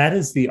 that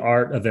is the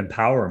art of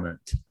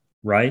empowerment,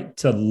 right?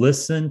 To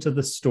listen to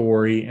the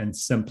story and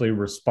simply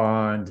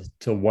respond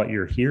to what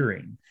you're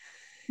hearing.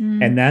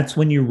 And that's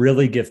when you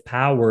really give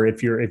power.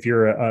 If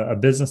you're a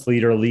business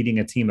leader leading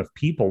a team of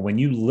people, when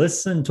you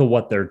listen to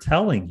what they're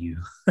telling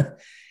you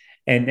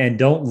and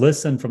don't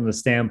listen from the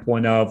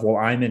standpoint of, well,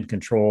 I'm in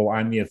control,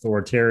 I'm the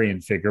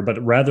authoritarian figure,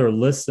 but rather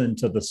listen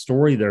to the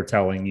story they're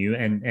telling you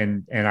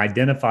and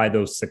identify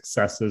those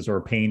successes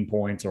or pain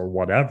points or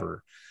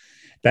whatever.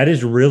 That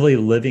is really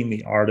living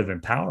the art of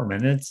empowerment.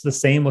 And it's the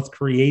same with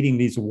creating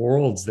these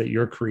worlds that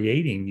you're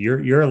creating.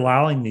 You're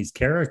allowing these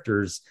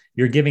characters,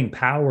 you're giving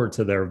power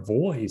to their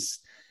voice.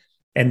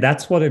 And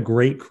that's what a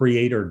great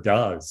creator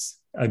does.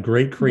 A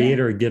great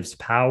creator gives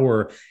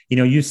power. You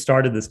know, you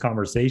started this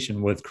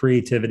conversation with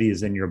creativity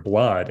is in your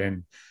blood.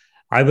 And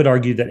I would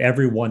argue that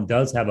everyone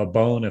does have a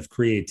bone of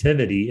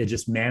creativity. It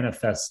just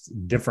manifests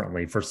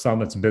differently. For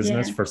some, it's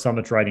business. For some,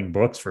 it's writing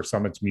books. For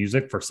some, it's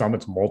music. For some,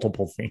 it's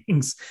multiple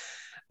things.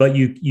 But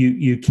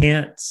you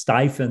can't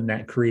stifle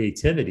that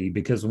creativity,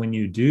 because when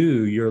you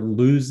do, you're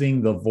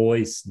losing the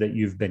voice that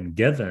you've been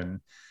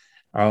given,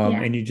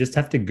 and you just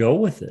have to go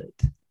with it.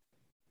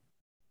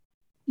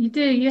 You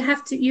do. You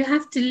have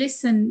to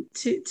listen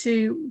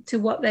to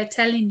what they're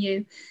telling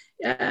you.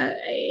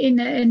 In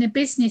a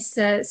business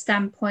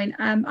standpoint,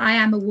 I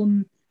am a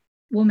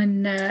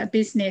woman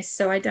business,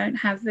 so I don't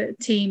have a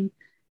team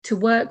to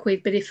work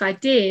with. But if I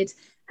did,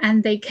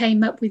 and they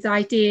came up with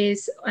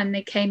ideas and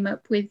they came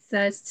up with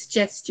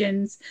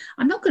suggestions,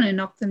 I'm not going to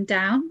knock them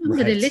down. I'm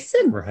going to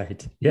listen.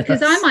 Right. Yes.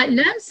 Because I might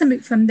learn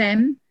something from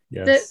them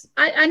that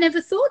I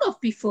never thought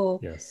of before.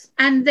 Yes.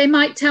 And they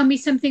might tell me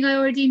something I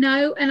already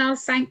know, and I'll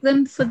thank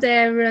them for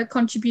their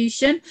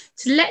contribution,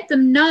 to let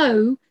them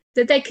know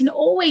that they can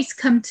always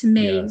come to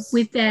me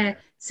with their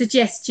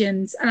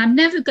suggestions. And I'm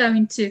never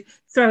going to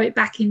throw it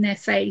back in their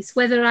face,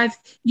 whether I've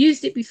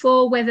used it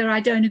before, whether I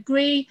don't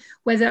agree,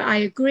 whether I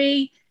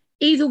agree.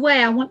 Either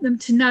way, I want them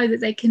to know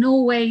that they can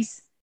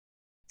always,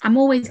 I'm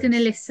always going to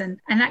listen.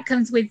 And that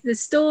comes with the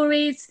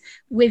stories,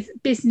 with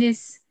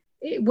business.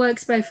 It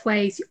works both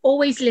ways. You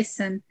always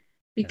listen,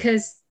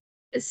 because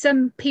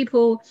some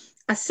people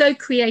are so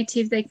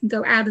creative, they can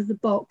go out of the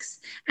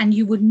box, and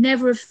you would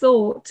never have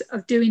thought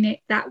of doing it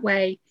that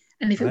way.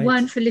 And if it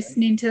weren't for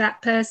listening to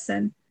that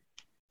person,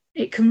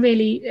 it can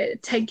really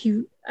take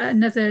you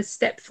another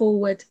step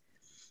forward.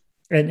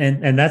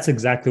 And that's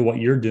exactly what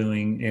you're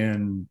doing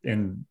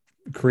in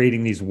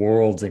creating these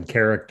worlds and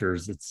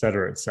characters, et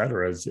cetera,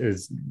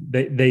 is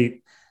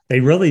they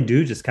really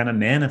do just kind of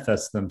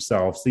manifest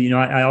themselves. So, you know,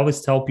 I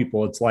always tell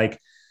people it's like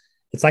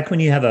when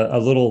you have a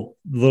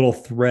little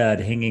thread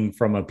hanging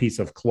from a piece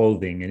of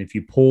clothing, and if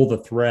you pull the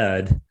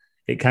thread,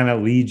 it kind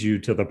of leads you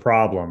to the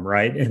problem,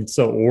 right? And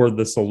so, or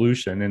the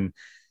solution. And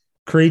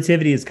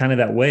creativity is kind of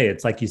that way.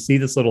 It's like you see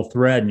this little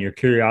thread and your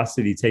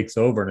curiosity takes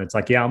over, and it's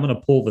like, yeah, I'm going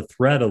to pull the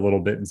thread a little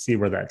bit and see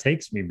where that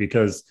takes me,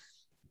 because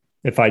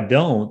if I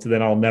don't,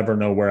 then I'll never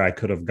know where I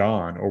could have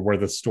gone, or where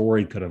the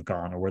story could have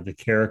gone, or where the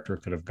character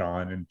could have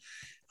gone. And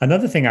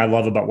another thing I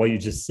love about what you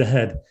just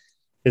said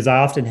is I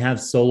often have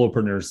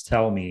solopreneurs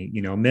tell me,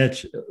 you know,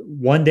 Mitch,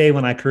 one day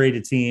when I create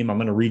a team, I'm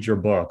going to read your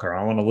book, or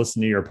I want to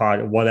listen to your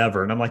pod,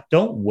 whatever. And I'm like,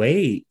 don't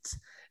wait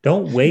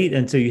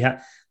until you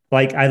have,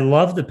 like, I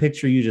love the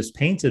picture you just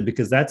painted,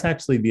 because that's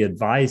actually the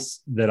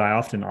advice that I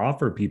often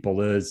offer people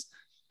is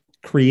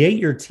create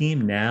your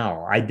team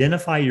now,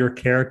 identify your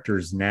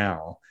characters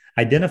now.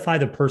 Identify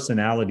the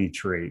personality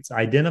traits,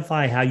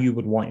 identify how you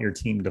would want your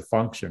team to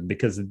function,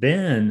 because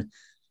then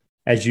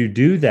as you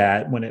do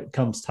that, when it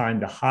comes time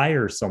to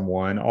hire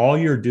someone, all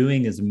you're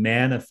doing is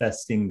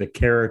manifesting the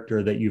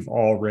character that you've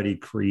already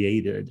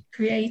created.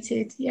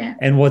 Yeah.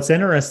 And what's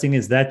interesting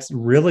is that's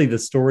really the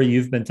story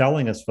you've been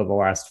telling us for the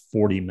last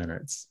 40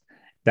 minutes.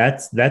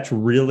 That's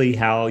really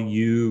how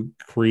you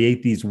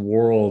create these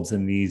worlds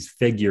and these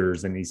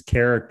figures and these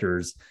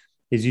characters,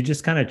 is you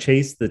just kind of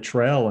chase the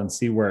trail and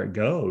see where it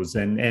goes.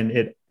 And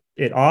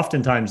it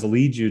oftentimes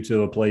leads you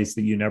to a place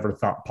that you never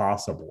thought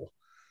possible.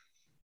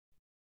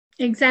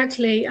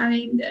 Exactly. I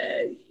mean,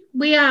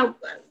 we are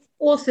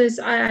authors,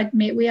 I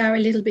admit, we are a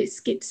little bit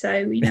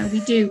schizo. You know, we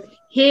do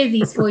hear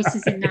these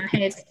voices in our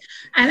head.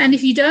 And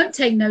if you don't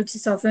take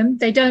notice of them,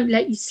 they don't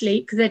let you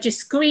sleep, because they're just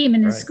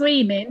screaming and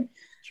screaming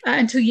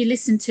until you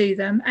listen to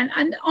them.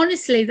 And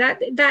honestly,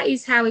 that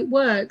is how it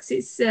works.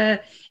 It's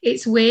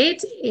weird.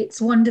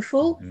 It's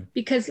wonderful,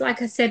 because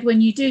like I said,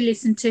 when you do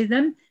listen to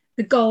them,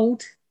 the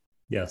gold,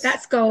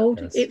 that's gold.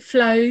 Yes. It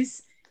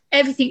flows.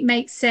 Everything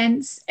makes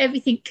sense.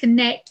 Everything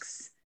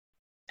connects.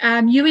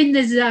 You're in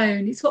the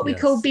zone. It's what we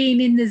call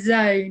being in the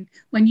zone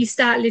when you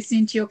start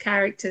listening to your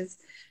characters.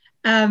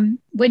 When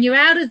you're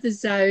out of the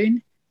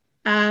zone,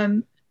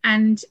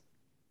 and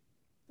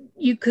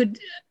you could,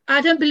 I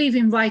don't believe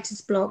in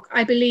writer's block.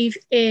 I believe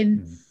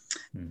in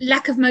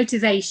lack of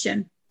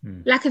motivation,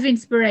 lack of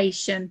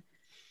inspiration.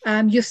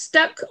 You're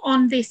stuck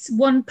on this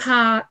one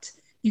part.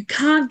 You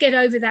can't get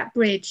over that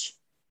bridge.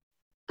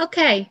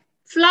 Okay,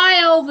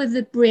 fly over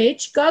the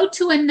bridge, go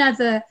to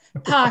another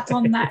part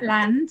on that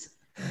land,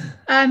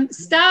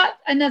 start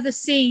another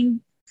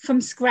scene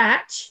from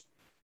scratch,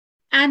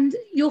 and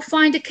you'll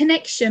find a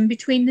connection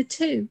between the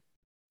two.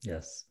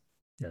 Yes.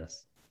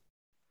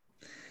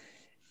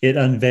 It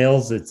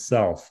unveils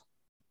itself,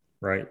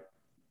 right?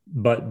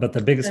 But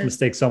the biggest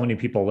mistake so many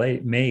people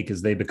make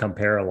is they become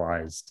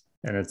paralyzed.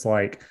 And it's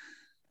like,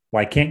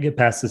 well, I can't get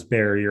past this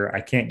barrier.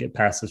 I can't get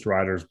past this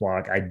writer's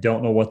block. I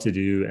don't know what to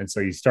do. And so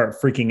you start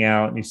freaking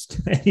out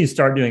and you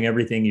start doing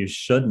everything you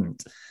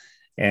shouldn't.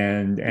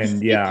 And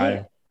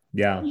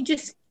you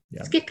just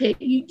skip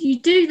it. You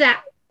do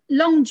that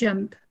long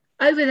jump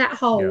over that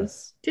hole.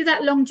 Yes. Do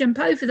that long jump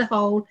over the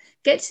hole,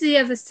 get to the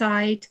other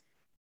side,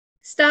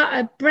 start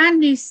a brand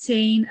new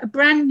scene, a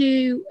brand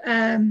new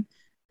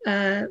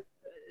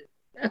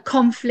a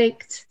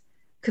conflict,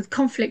 because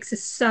conflicts are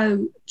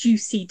so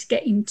juicy to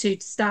get into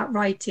to start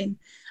writing.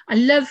 I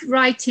love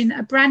writing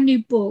a brand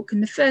new book,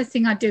 and the first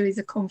thing I do is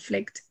a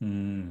conflict,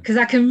 because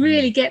I can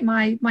really get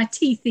my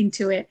teeth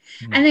into it.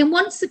 And then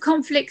once the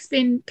conflict's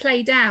been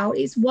played out,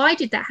 it's why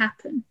did that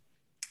happen?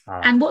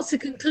 And what's the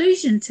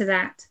conclusion to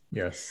that?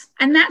 Yes.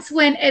 And that's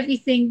when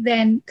everything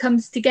then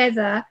comes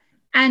together,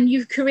 and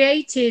you've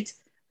created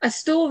a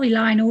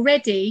storyline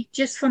already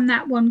just from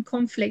that one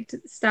conflict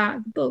at the start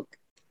of the book.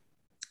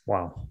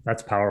 Wow,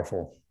 that's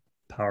powerful.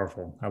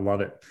 I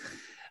love it.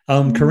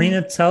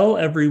 Karina, tell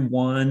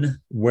everyone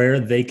where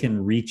they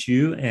can reach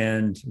you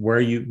and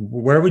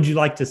where would you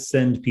like to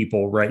send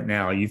people right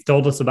now? You've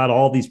told us about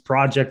all these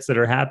projects that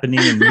are happening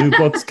and new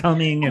books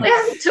coming. And we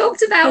haven't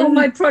talked about all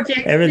my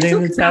projects.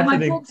 Everything that's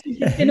happening. My books, which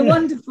has been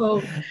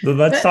wonderful.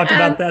 Let's talk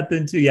about that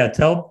then too. Yeah,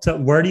 tell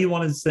where do you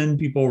want to send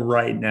people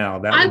right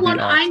now?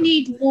 I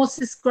need more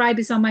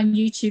subscribers on my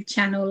YouTube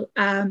channel.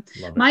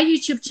 My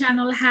YouTube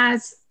channel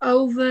has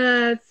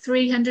over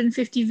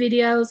 350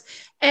 videos,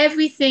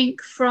 everything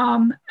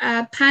from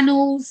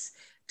panels,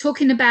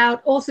 talking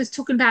about authors,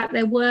 talking about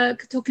their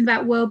work, talking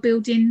about world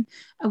building,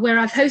 where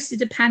I've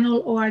hosted a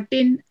panel or I've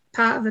been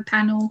part of a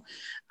panel.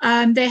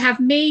 They have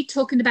me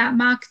talking about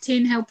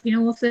marketing, helping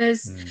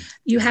authors.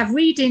 You have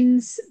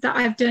readings that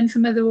I've done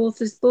from other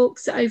authors'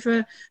 books, over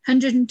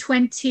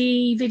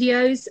 120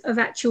 videos of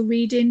actual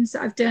readings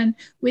that I've done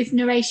with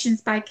narrations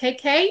by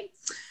KK.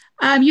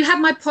 You have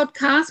my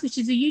podcast, which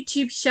is a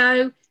YouTube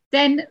show,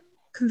 then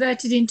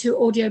converted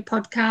into audio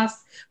podcast,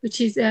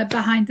 which is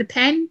Behind the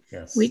Pen,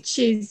 which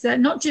is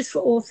not just for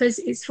authors,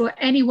 it's for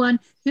anyone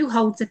who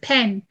holds a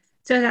pen.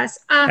 So that's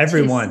artists,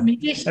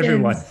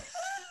 musicians,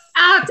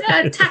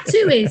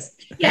 tattooists.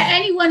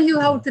 Anyone who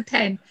holds a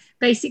pen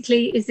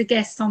basically is a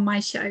guest on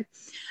my show.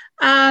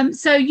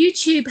 So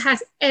YouTube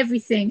has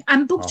everything.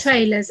 And book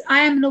trailers. I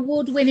am an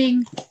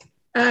award-winning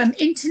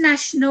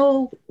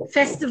international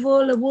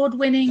festival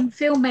award-winning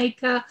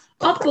filmmaker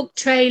of book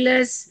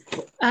trailers.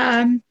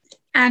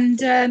 And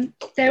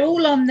they're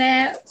all on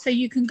there, so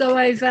you can go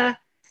over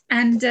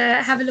and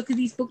have a look at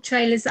these book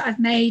trailers that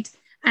I've made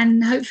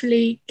and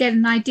hopefully get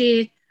an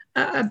idea,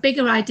 a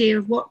bigger idea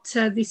of what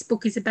this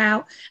book is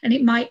about. And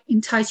it might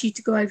entice you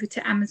to go over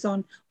to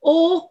Amazon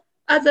or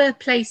other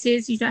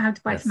places. You don't have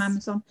to buy from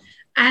Amazon,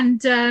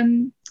 and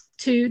to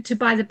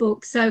buy the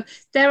book. So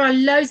there are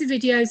loads of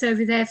videos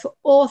over there for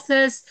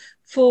authors,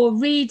 for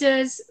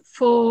readers,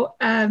 for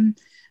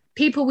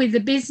people with a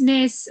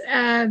business,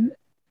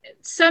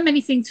 so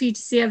many things for you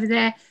to see over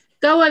there.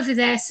 Go over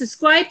there,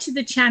 subscribe to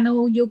the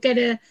channel. You'll get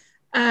a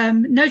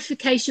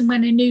notification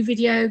when a new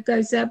video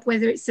goes up,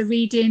 whether it's a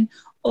reading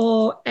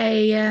or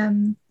a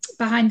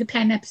Behind the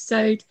Pen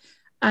episode.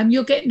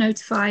 You'll get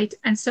notified.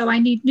 And so I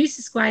need new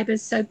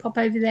subscribers, so pop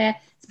over there.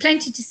 There's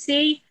plenty to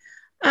see.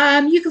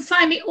 You can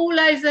find me all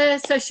over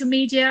social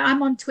media.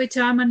 I'm on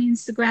Twitter, I'm on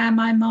Instagram,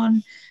 I'm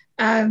on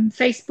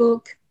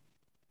Facebook,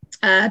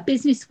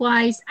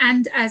 business-wise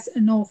and as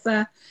an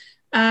author.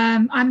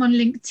 I'm on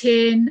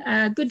LinkedIn,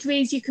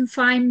 Goodreads, you can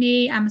find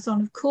me,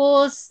 Amazon, of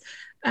course.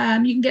 You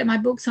can get my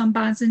books on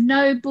Barnes &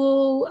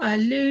 Noble,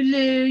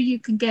 Lulu, you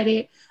can get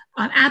it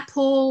on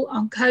Apple,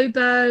 on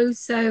Kobo.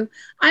 So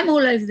I'm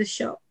all over the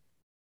shop,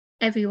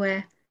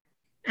 everywhere.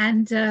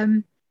 And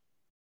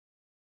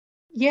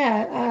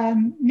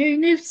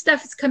new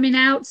stuff is coming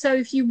out. So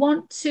if you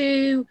want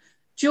to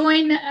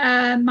join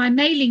my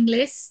mailing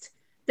list,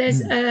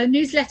 there's a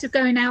newsletter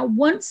going out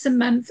once a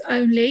month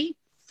only.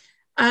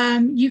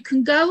 You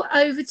can go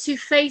over to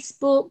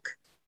Facebook,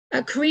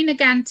 Karina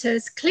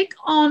Kantas, click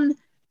on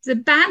the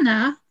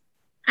banner,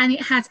 and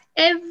it has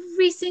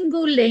every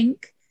single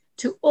link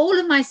to all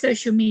of my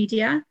social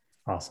media,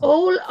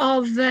 all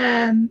of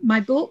my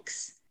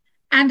books,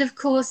 and of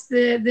course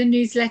the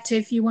newsletter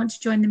if you want to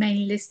join the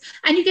mailing list.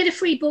 And you get a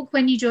free book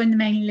when you join the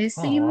mailing list,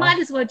 so you might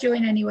as well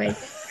join anyway,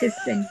 because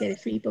then you get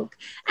a free book.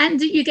 And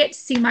you get to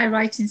see my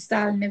writing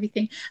style and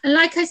everything. And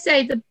like I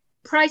say, the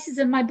prices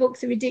of my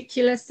books are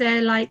ridiculous.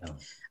 They're like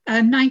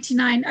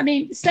 99. I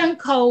mean, Stone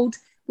Cold,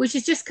 which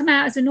has just come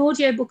out as an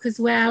audiobook as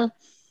well.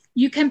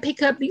 You can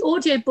pick up the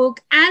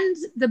audiobook and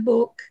the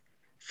book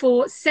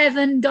for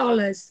 $7.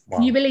 Wow.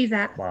 Can you believe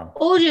that? Wow.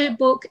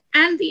 Audiobook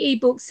and the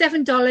ebook,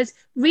 $7.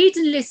 Read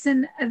and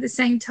listen at the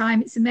same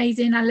time. It's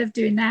amazing. I love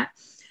doing that.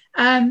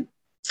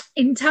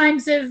 In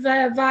times of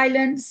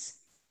violence,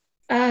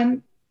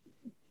 one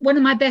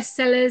of my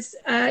bestsellers,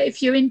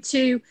 if you're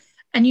into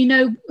and you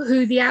know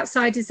who The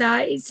Outsiders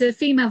are, it's a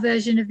female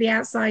version of The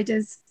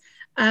Outsiders.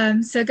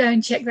 So go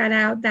and check that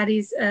out. That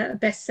is a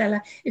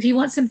bestseller. If you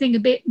want something a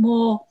bit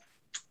more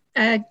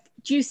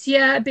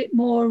juicier, a bit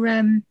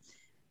more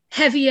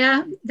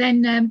heavier,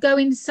 then go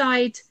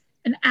inside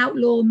an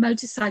outlaw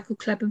motorcycle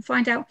club and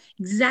find out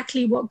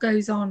exactly what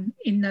goes on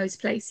in those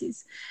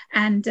places.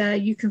 And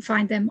you can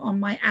find them on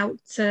my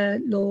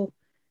Outlaw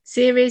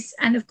series.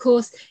 And of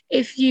course,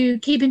 if you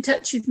keep in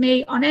touch with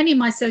me on any of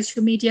my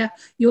social media,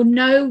 you'll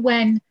know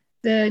when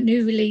the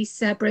new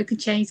release, Broken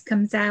Chains,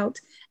 comes out,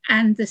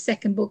 and the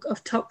second book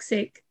of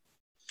Toxic.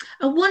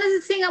 And one of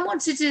the things I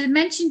wanted to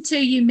mention to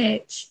you,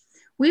 Mitch,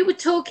 we were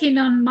talking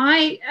on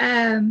my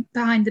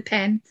Behind the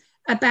Pen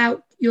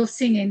about your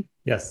singing.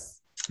 Yes.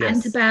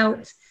 And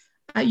about,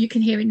 you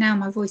can hear it now,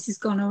 my voice is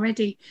gone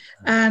already,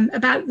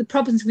 about the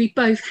problems we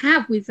both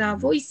have with our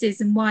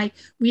voices and why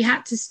we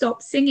had to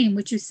stop singing,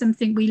 which is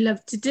something we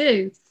love to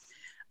do.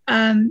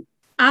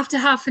 After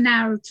half an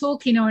hour of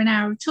talking or an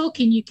hour of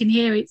talking, you can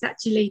hear it's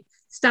actually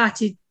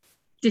started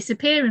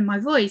disappearing, my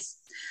voice.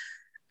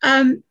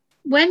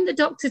 When the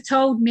doctor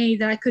told me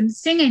that I couldn't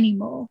sing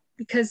anymore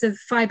because of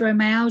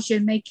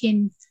fibromyalgia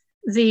making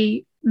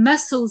the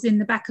muscles in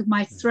the back of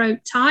my throat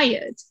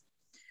tired,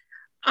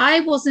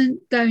 I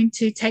wasn't going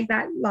to take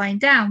that lying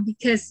down,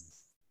 because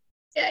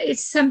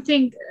it's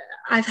something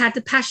I've had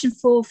the passion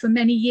for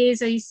many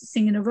years. I used to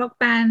sing in a rock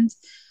band.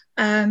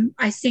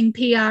 I sing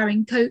PR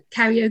in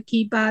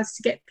karaoke bars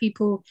to get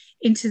people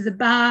into the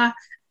bar.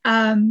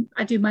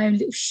 I do my own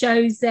little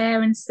shows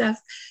there and stuff.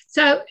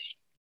 So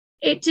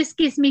it just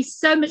gives me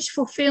so much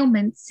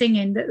fulfillment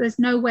singing that there's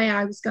no way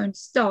I was going to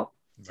stop.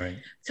 Right.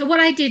 So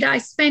what I did, I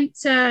spent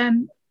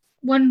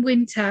one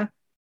winter,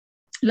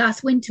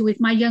 last winter, with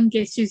my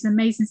youngest, who's an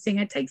amazing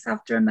singer, takes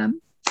after her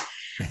mum.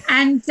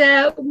 And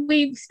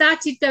we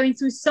started going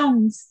through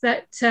songs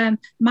that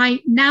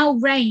my now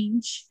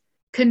range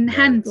can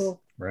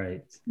handle.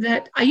 Right.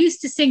 That I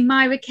used to sing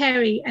Myra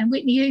Carey and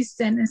Whitney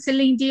Houston and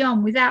Celine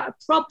Dion without a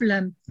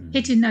problem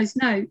hitting those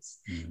notes.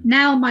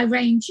 Now my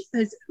range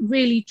has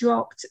really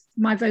dropped,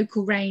 my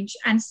vocal range.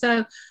 And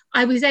so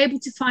I was able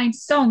to find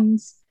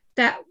songs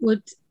that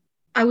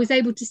I was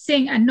able to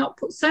sing and not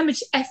put so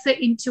much effort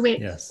into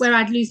it, where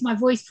I'd lose my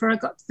voice before I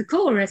got to the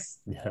chorus.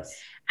 Yes.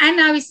 And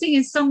I was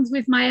singing songs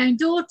with my own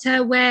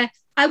daughter where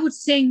I would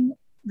sing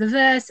the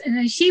verse and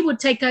then she would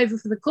take over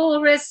for the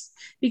chorus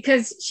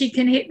because she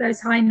can hit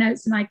those high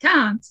notes and I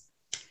can't.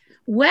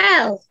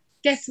 Well,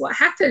 guess what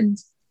happened?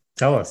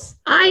 Tell us.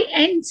 I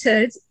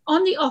entered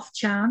on the off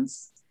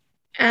chance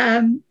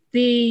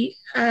the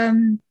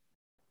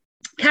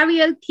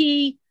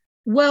karaoke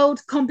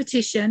world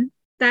competition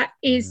that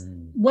is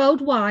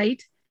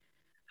worldwide.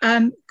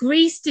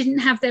 Greece didn't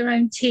have their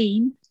own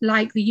team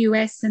like the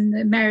US and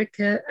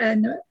America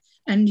and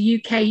the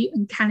UK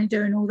and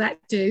Canada and all that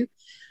do.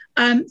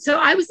 So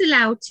I was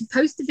allowed to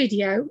post a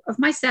video of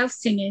myself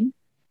singing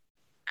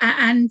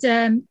and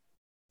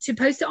to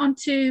post it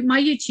onto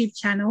my YouTube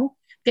channel,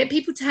 get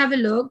people to have a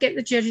look, get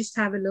the judges to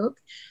have a look.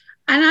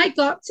 And I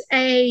got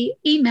an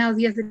email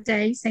the other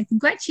day saying,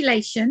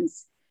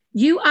 congratulations,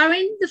 you are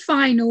in the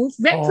finals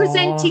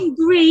representing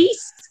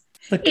Greece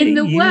in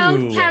the World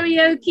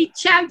Karaoke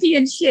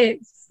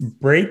Championships.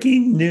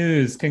 Breaking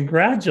news.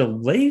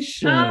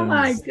 Congratulations. Oh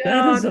my God.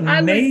 That is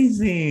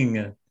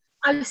amazing.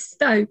 I was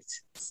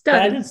stoked.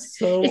 That is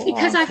so It's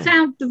because awesome. I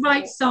found the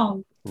right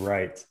song.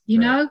 Right. You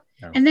know?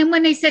 Yeah. And then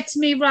when they said to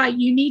me, right,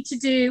 you need to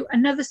do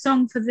another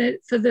song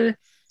to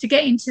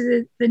get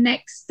into the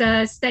next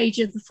stage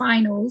of the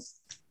finals.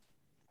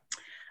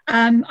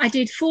 I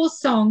did 4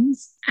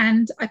 songs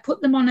and I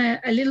put them on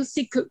a little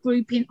secret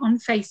group on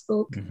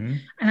Facebook.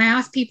 And I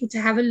asked people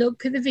to have a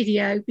look at the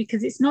video,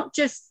 because it's not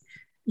just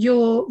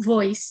your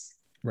voice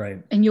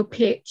and your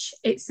pitch.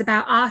 It's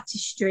about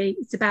artistry.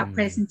 It's about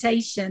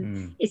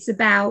presentation. It's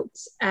about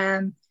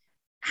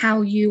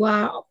how you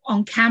are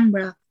on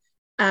camera.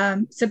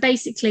 So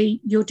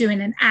basically, you're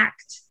doing an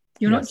act.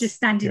 You're not just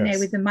standing there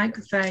with a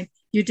microphone.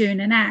 You're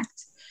doing an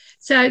act.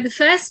 So the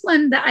first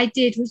one that I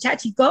did, which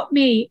actually got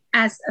me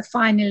as a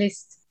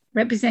finalist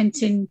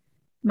representing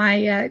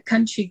my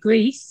country,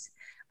 Greece,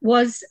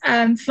 was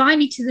Fly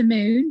Me to the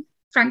Moon,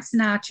 Frank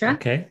Sinatra.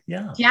 Okay,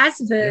 yeah.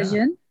 Jazz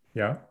version.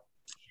 Yeah.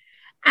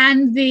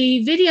 And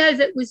the video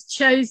that was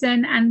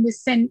chosen and was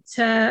sent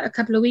a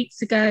couple of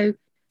weeks ago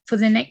for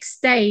the next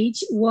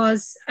stage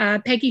was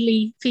Peggy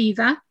Lee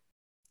Fever.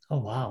 Oh,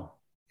 wow.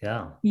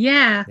 Yeah.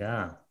 Yeah.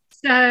 Yeah.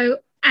 So,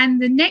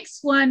 and the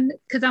next one,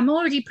 because I'm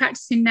already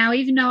practicing now,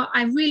 even though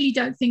I really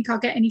don't think I'll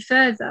get any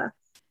further,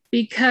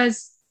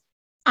 because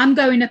I'm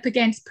going up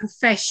against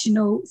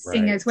professional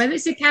singers, whether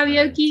it's a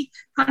karaoke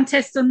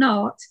contest or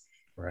not.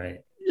 Right.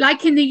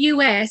 Like in the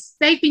US,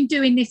 they've been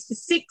doing this for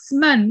 6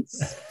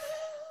 months,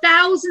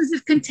 thousands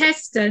of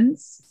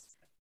contestants,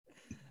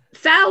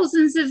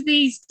 thousands of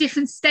these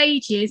different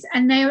stages,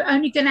 and they're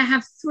only going to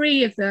have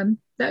 3 of them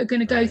that are going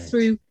to go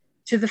through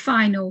to the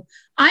final.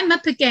 I'm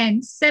up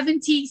against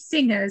 70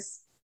 singers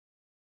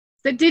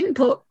that didn't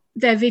put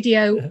their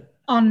video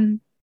on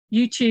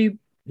YouTube,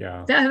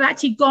 that have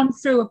actually gone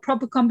through a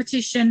proper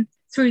competition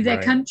through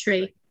their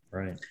country.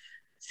 Right.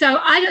 So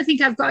I don't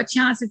think I've got a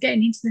chance of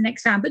getting into the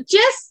next round, but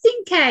just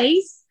in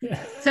case.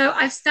 So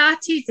I've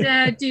started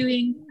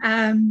doing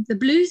the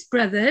Blues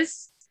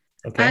Brothers,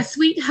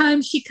 Sweet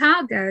Home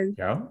Chicago.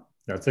 Yeah,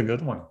 that's a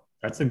good one.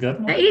 That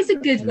is a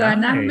good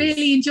one. I'm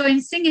really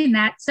enjoying singing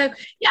that. So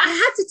yeah, I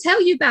had to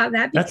tell you about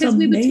that because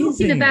we were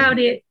talking about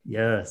it.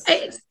 Yes.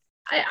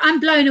 I'm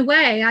blown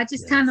away. I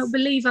just cannot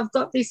believe I've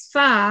got this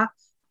far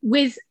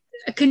with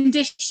a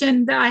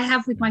condition that I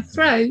have with my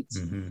throat,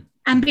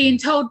 and being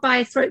told by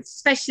a throat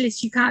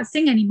specialist you can't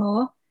sing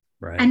anymore.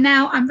 Right. And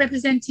now I'm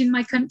representing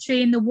my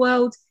country in the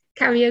world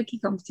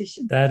karaoke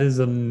competition. That is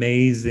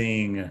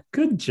amazing.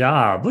 Good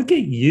job. Look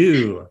at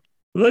you.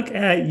 Look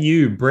at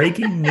you.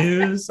 Breaking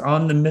news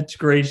on the Mitch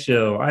Gray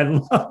Show. I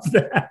love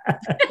that.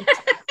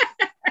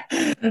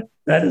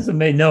 That is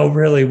amazing. No,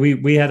 really,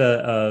 we've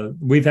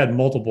had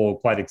multiple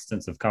quite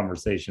extensive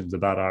conversations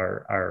about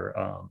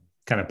our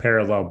kind of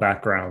parallel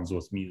backgrounds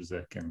with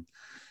music, and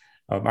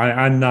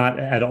I'm not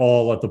at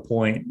all at the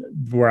point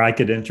where I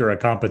could enter a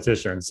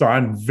competition. So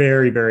I'm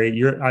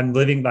I'm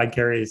living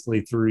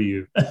vicariously through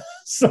you.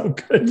 So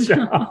good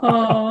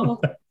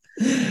job.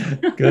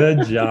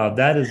 Good job.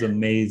 That is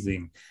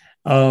amazing.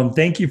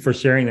 Thank you for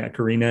sharing that,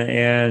 Karina.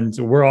 And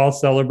we're all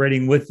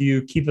celebrating with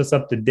you. Keep us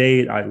up to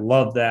date. I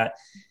love that.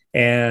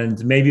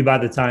 And maybe by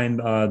the time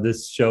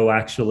this show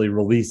actually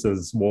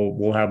releases,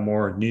 we'll have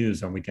more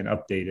news and we can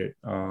update it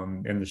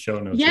in the show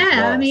notes. Yeah, as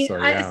well. I mean, so,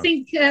 I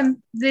think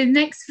the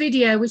next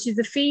video, which is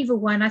the fever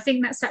one, I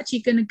think that's actually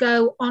going to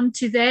go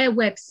onto their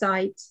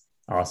website.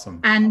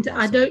 Awesome. And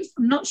awesome.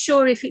 I'm not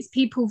sure if it's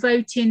people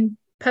voting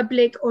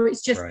public or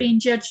it's just being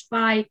judged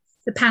by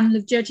the panel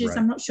of judges. Right.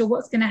 I'm not sure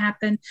what's going to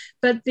happen.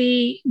 But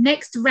the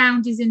next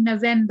round is in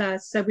November,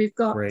 so we've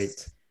got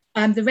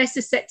the rest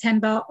of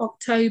September,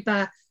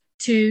 October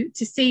to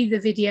see the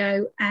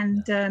video,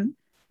 and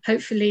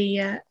hopefully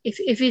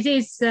if it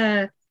is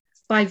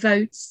by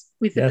votes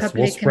with the public,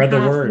 we'll spread the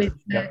word with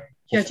judges.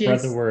 We'll spread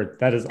the word.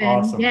 That is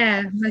awesome.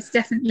 Yeah, most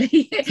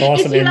definitely.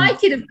 Awesome. If you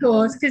like it, of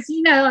course, because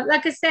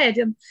like I said,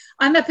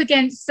 I'm up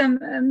against some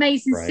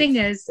amazing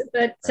singers,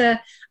 but the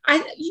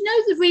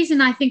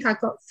reason I think I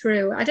got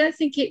through, I don't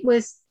think it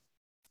was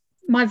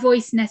my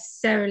voice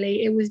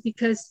necessarily. It was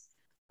because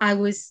I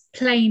was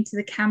playing to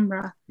the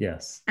camera.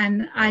 Yes.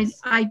 And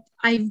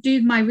I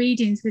do my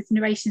readings with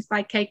narrations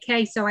by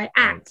KK, so I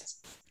act.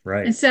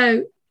 Right. And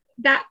so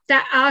that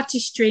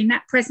artistry and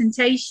that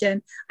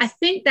presentation, I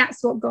think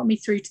that's what got me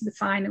through to the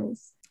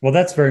finals. Well,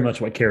 that's very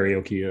much what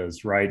karaoke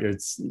is, right?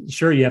 It's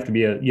sure you have to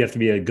be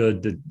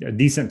a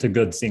decent to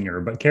good singer,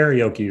 but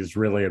karaoke is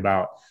really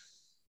about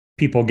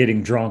people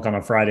getting drunk on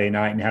a Friday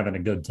night and having a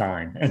good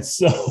time. And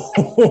so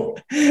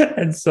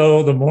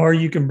the more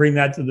you can bring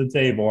that to the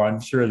table, I'm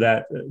sure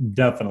that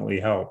definitely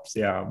helps.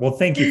 Yeah. Well,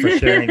 thank you for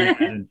sharing that.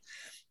 And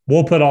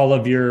we'll put all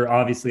of your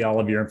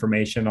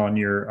information on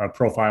your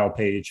profile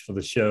page for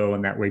the show.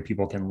 And that way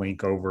people can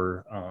link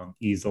over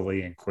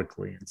easily and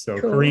quickly. And so,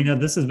 cool. Karina,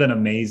 this has been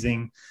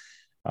amazing.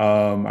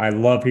 I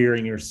love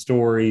hearing your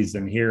stories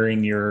and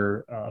hearing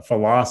your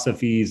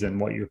philosophies and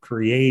what you're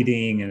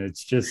creating. And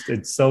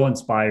it's so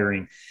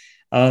inspiring.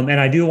 And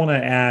I do want to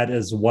add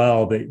as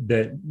well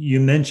that you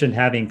mentioned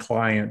having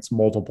clients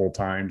multiple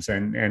times,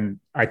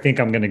 and I think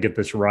I'm going to get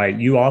this right.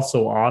 You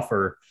also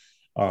offer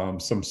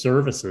some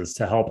services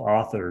to help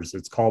authors.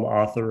 It's called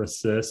Author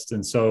Assist.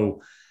 And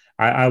so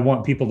I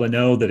want people to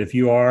know that if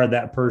you are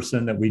that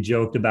person that we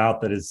joked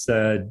about that has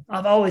said,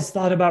 I've always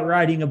thought about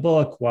writing a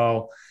book,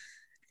 well,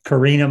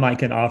 Karina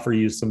can offer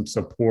you some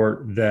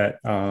support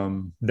that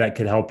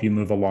could help you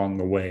move along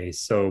the way.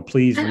 So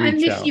please reach out. And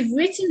if you've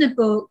written a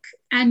book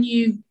and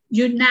you've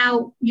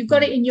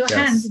got it in your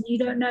hands and you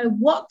don't know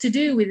what to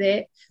do with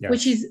it,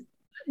 which is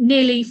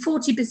nearly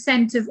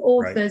 40% of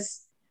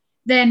authors,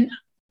 then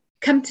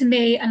come to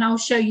me and I'll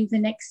show you the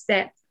next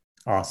step.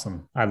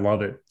 Awesome. I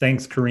love it.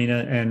 Thanks,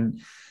 Karina.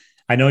 And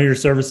I know your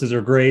services are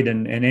great.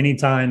 And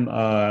anytime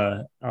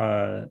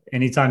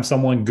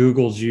someone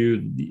Googles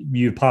you,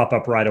 you pop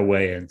up right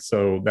away. And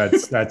so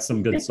that's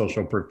some good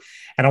social proof.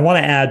 And I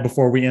want to add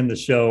before we end the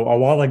show, a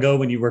while ago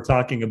when you were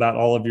talking about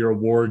all of your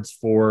awards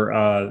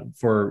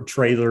for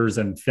trailers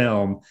and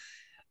film,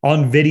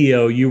 on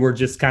video, you were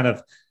just kind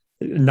of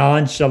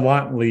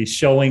nonchalantly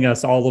showing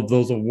us all of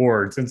those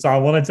awards. And so I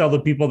want to tell the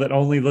people that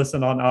only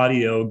listen on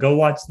audio, go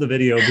watch the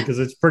video, because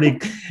it's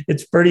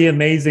pretty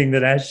amazing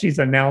that as she's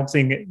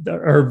announcing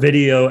her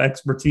video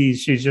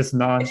expertise, she's just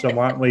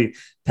nonchalantly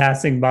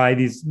passing by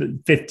these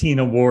 15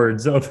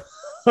 awards of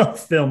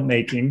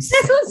filmmaking.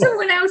 That's what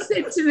someone else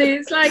said to me.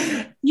 It's like,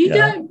 you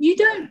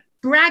don't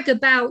brag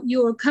about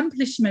your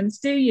accomplishments,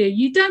 do you?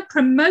 You don't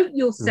promote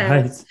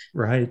yourself.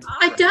 Right.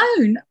 I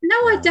don't. No,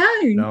 I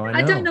don't. No,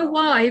 I don't know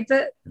why,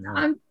 but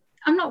I'm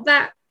not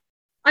that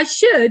I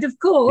should, of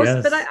course,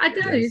 yes, but I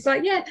don't. yes. It's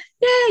like, yeah.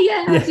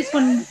 I just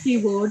won a few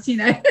awards,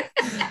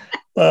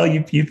 Well,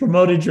 you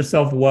promoted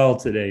yourself well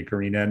today,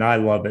 Karina, and I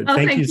love it. Oh,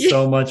 Thank you thank you.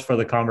 so much for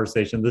the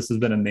conversation. This has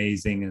been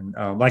amazing.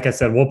 And like I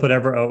said, we'll put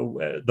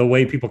the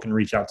way people can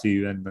reach out to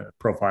you in the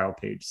profile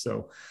page.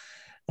 So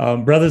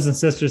brothers and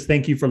sisters,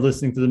 thank you for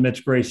listening to the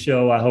Mitch Gray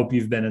Show. I hope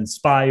you've been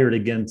inspired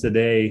again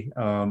today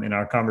in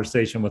our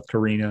conversation with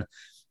Karina.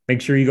 Make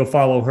sure you go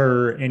follow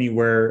her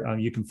anywhere.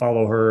 You can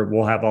follow her.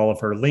 We'll have all of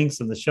her links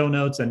in the show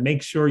notes. And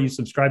make sure you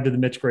subscribe to the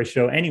Mitch Gray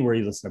Show anywhere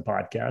you listen to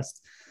podcasts.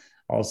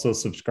 Also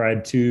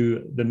subscribe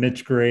to the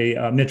Mitch Gray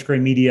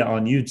Media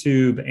on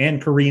YouTube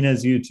and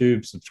Karina's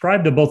YouTube.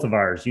 Subscribe to both of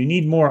ours. You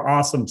need more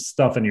awesome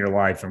stuff in your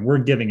life, and we're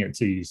giving it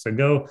to you. So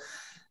go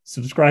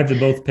subscribe to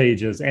both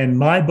pages. And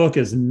my book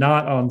is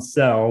not on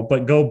sale,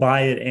 but go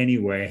buy it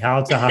anyway.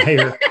 How to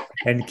Hire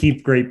and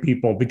Keep Great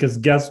People. Because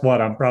guess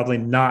what? I'm probably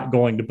not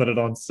going to put it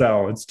on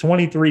sale. It's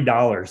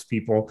 $23,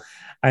 people.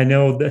 I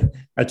know that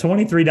a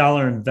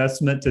 $23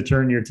 investment to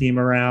turn your team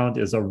around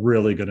is a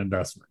really good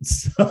investment.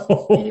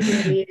 So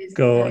Really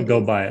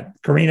go buy it.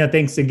 Karina,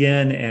 thanks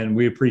again. And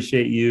we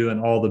appreciate you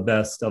and all the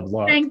best of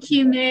luck. Thank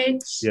you,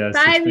 Mitch. Yes,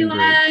 Bye,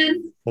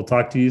 everyone. We'll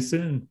talk to you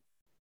soon.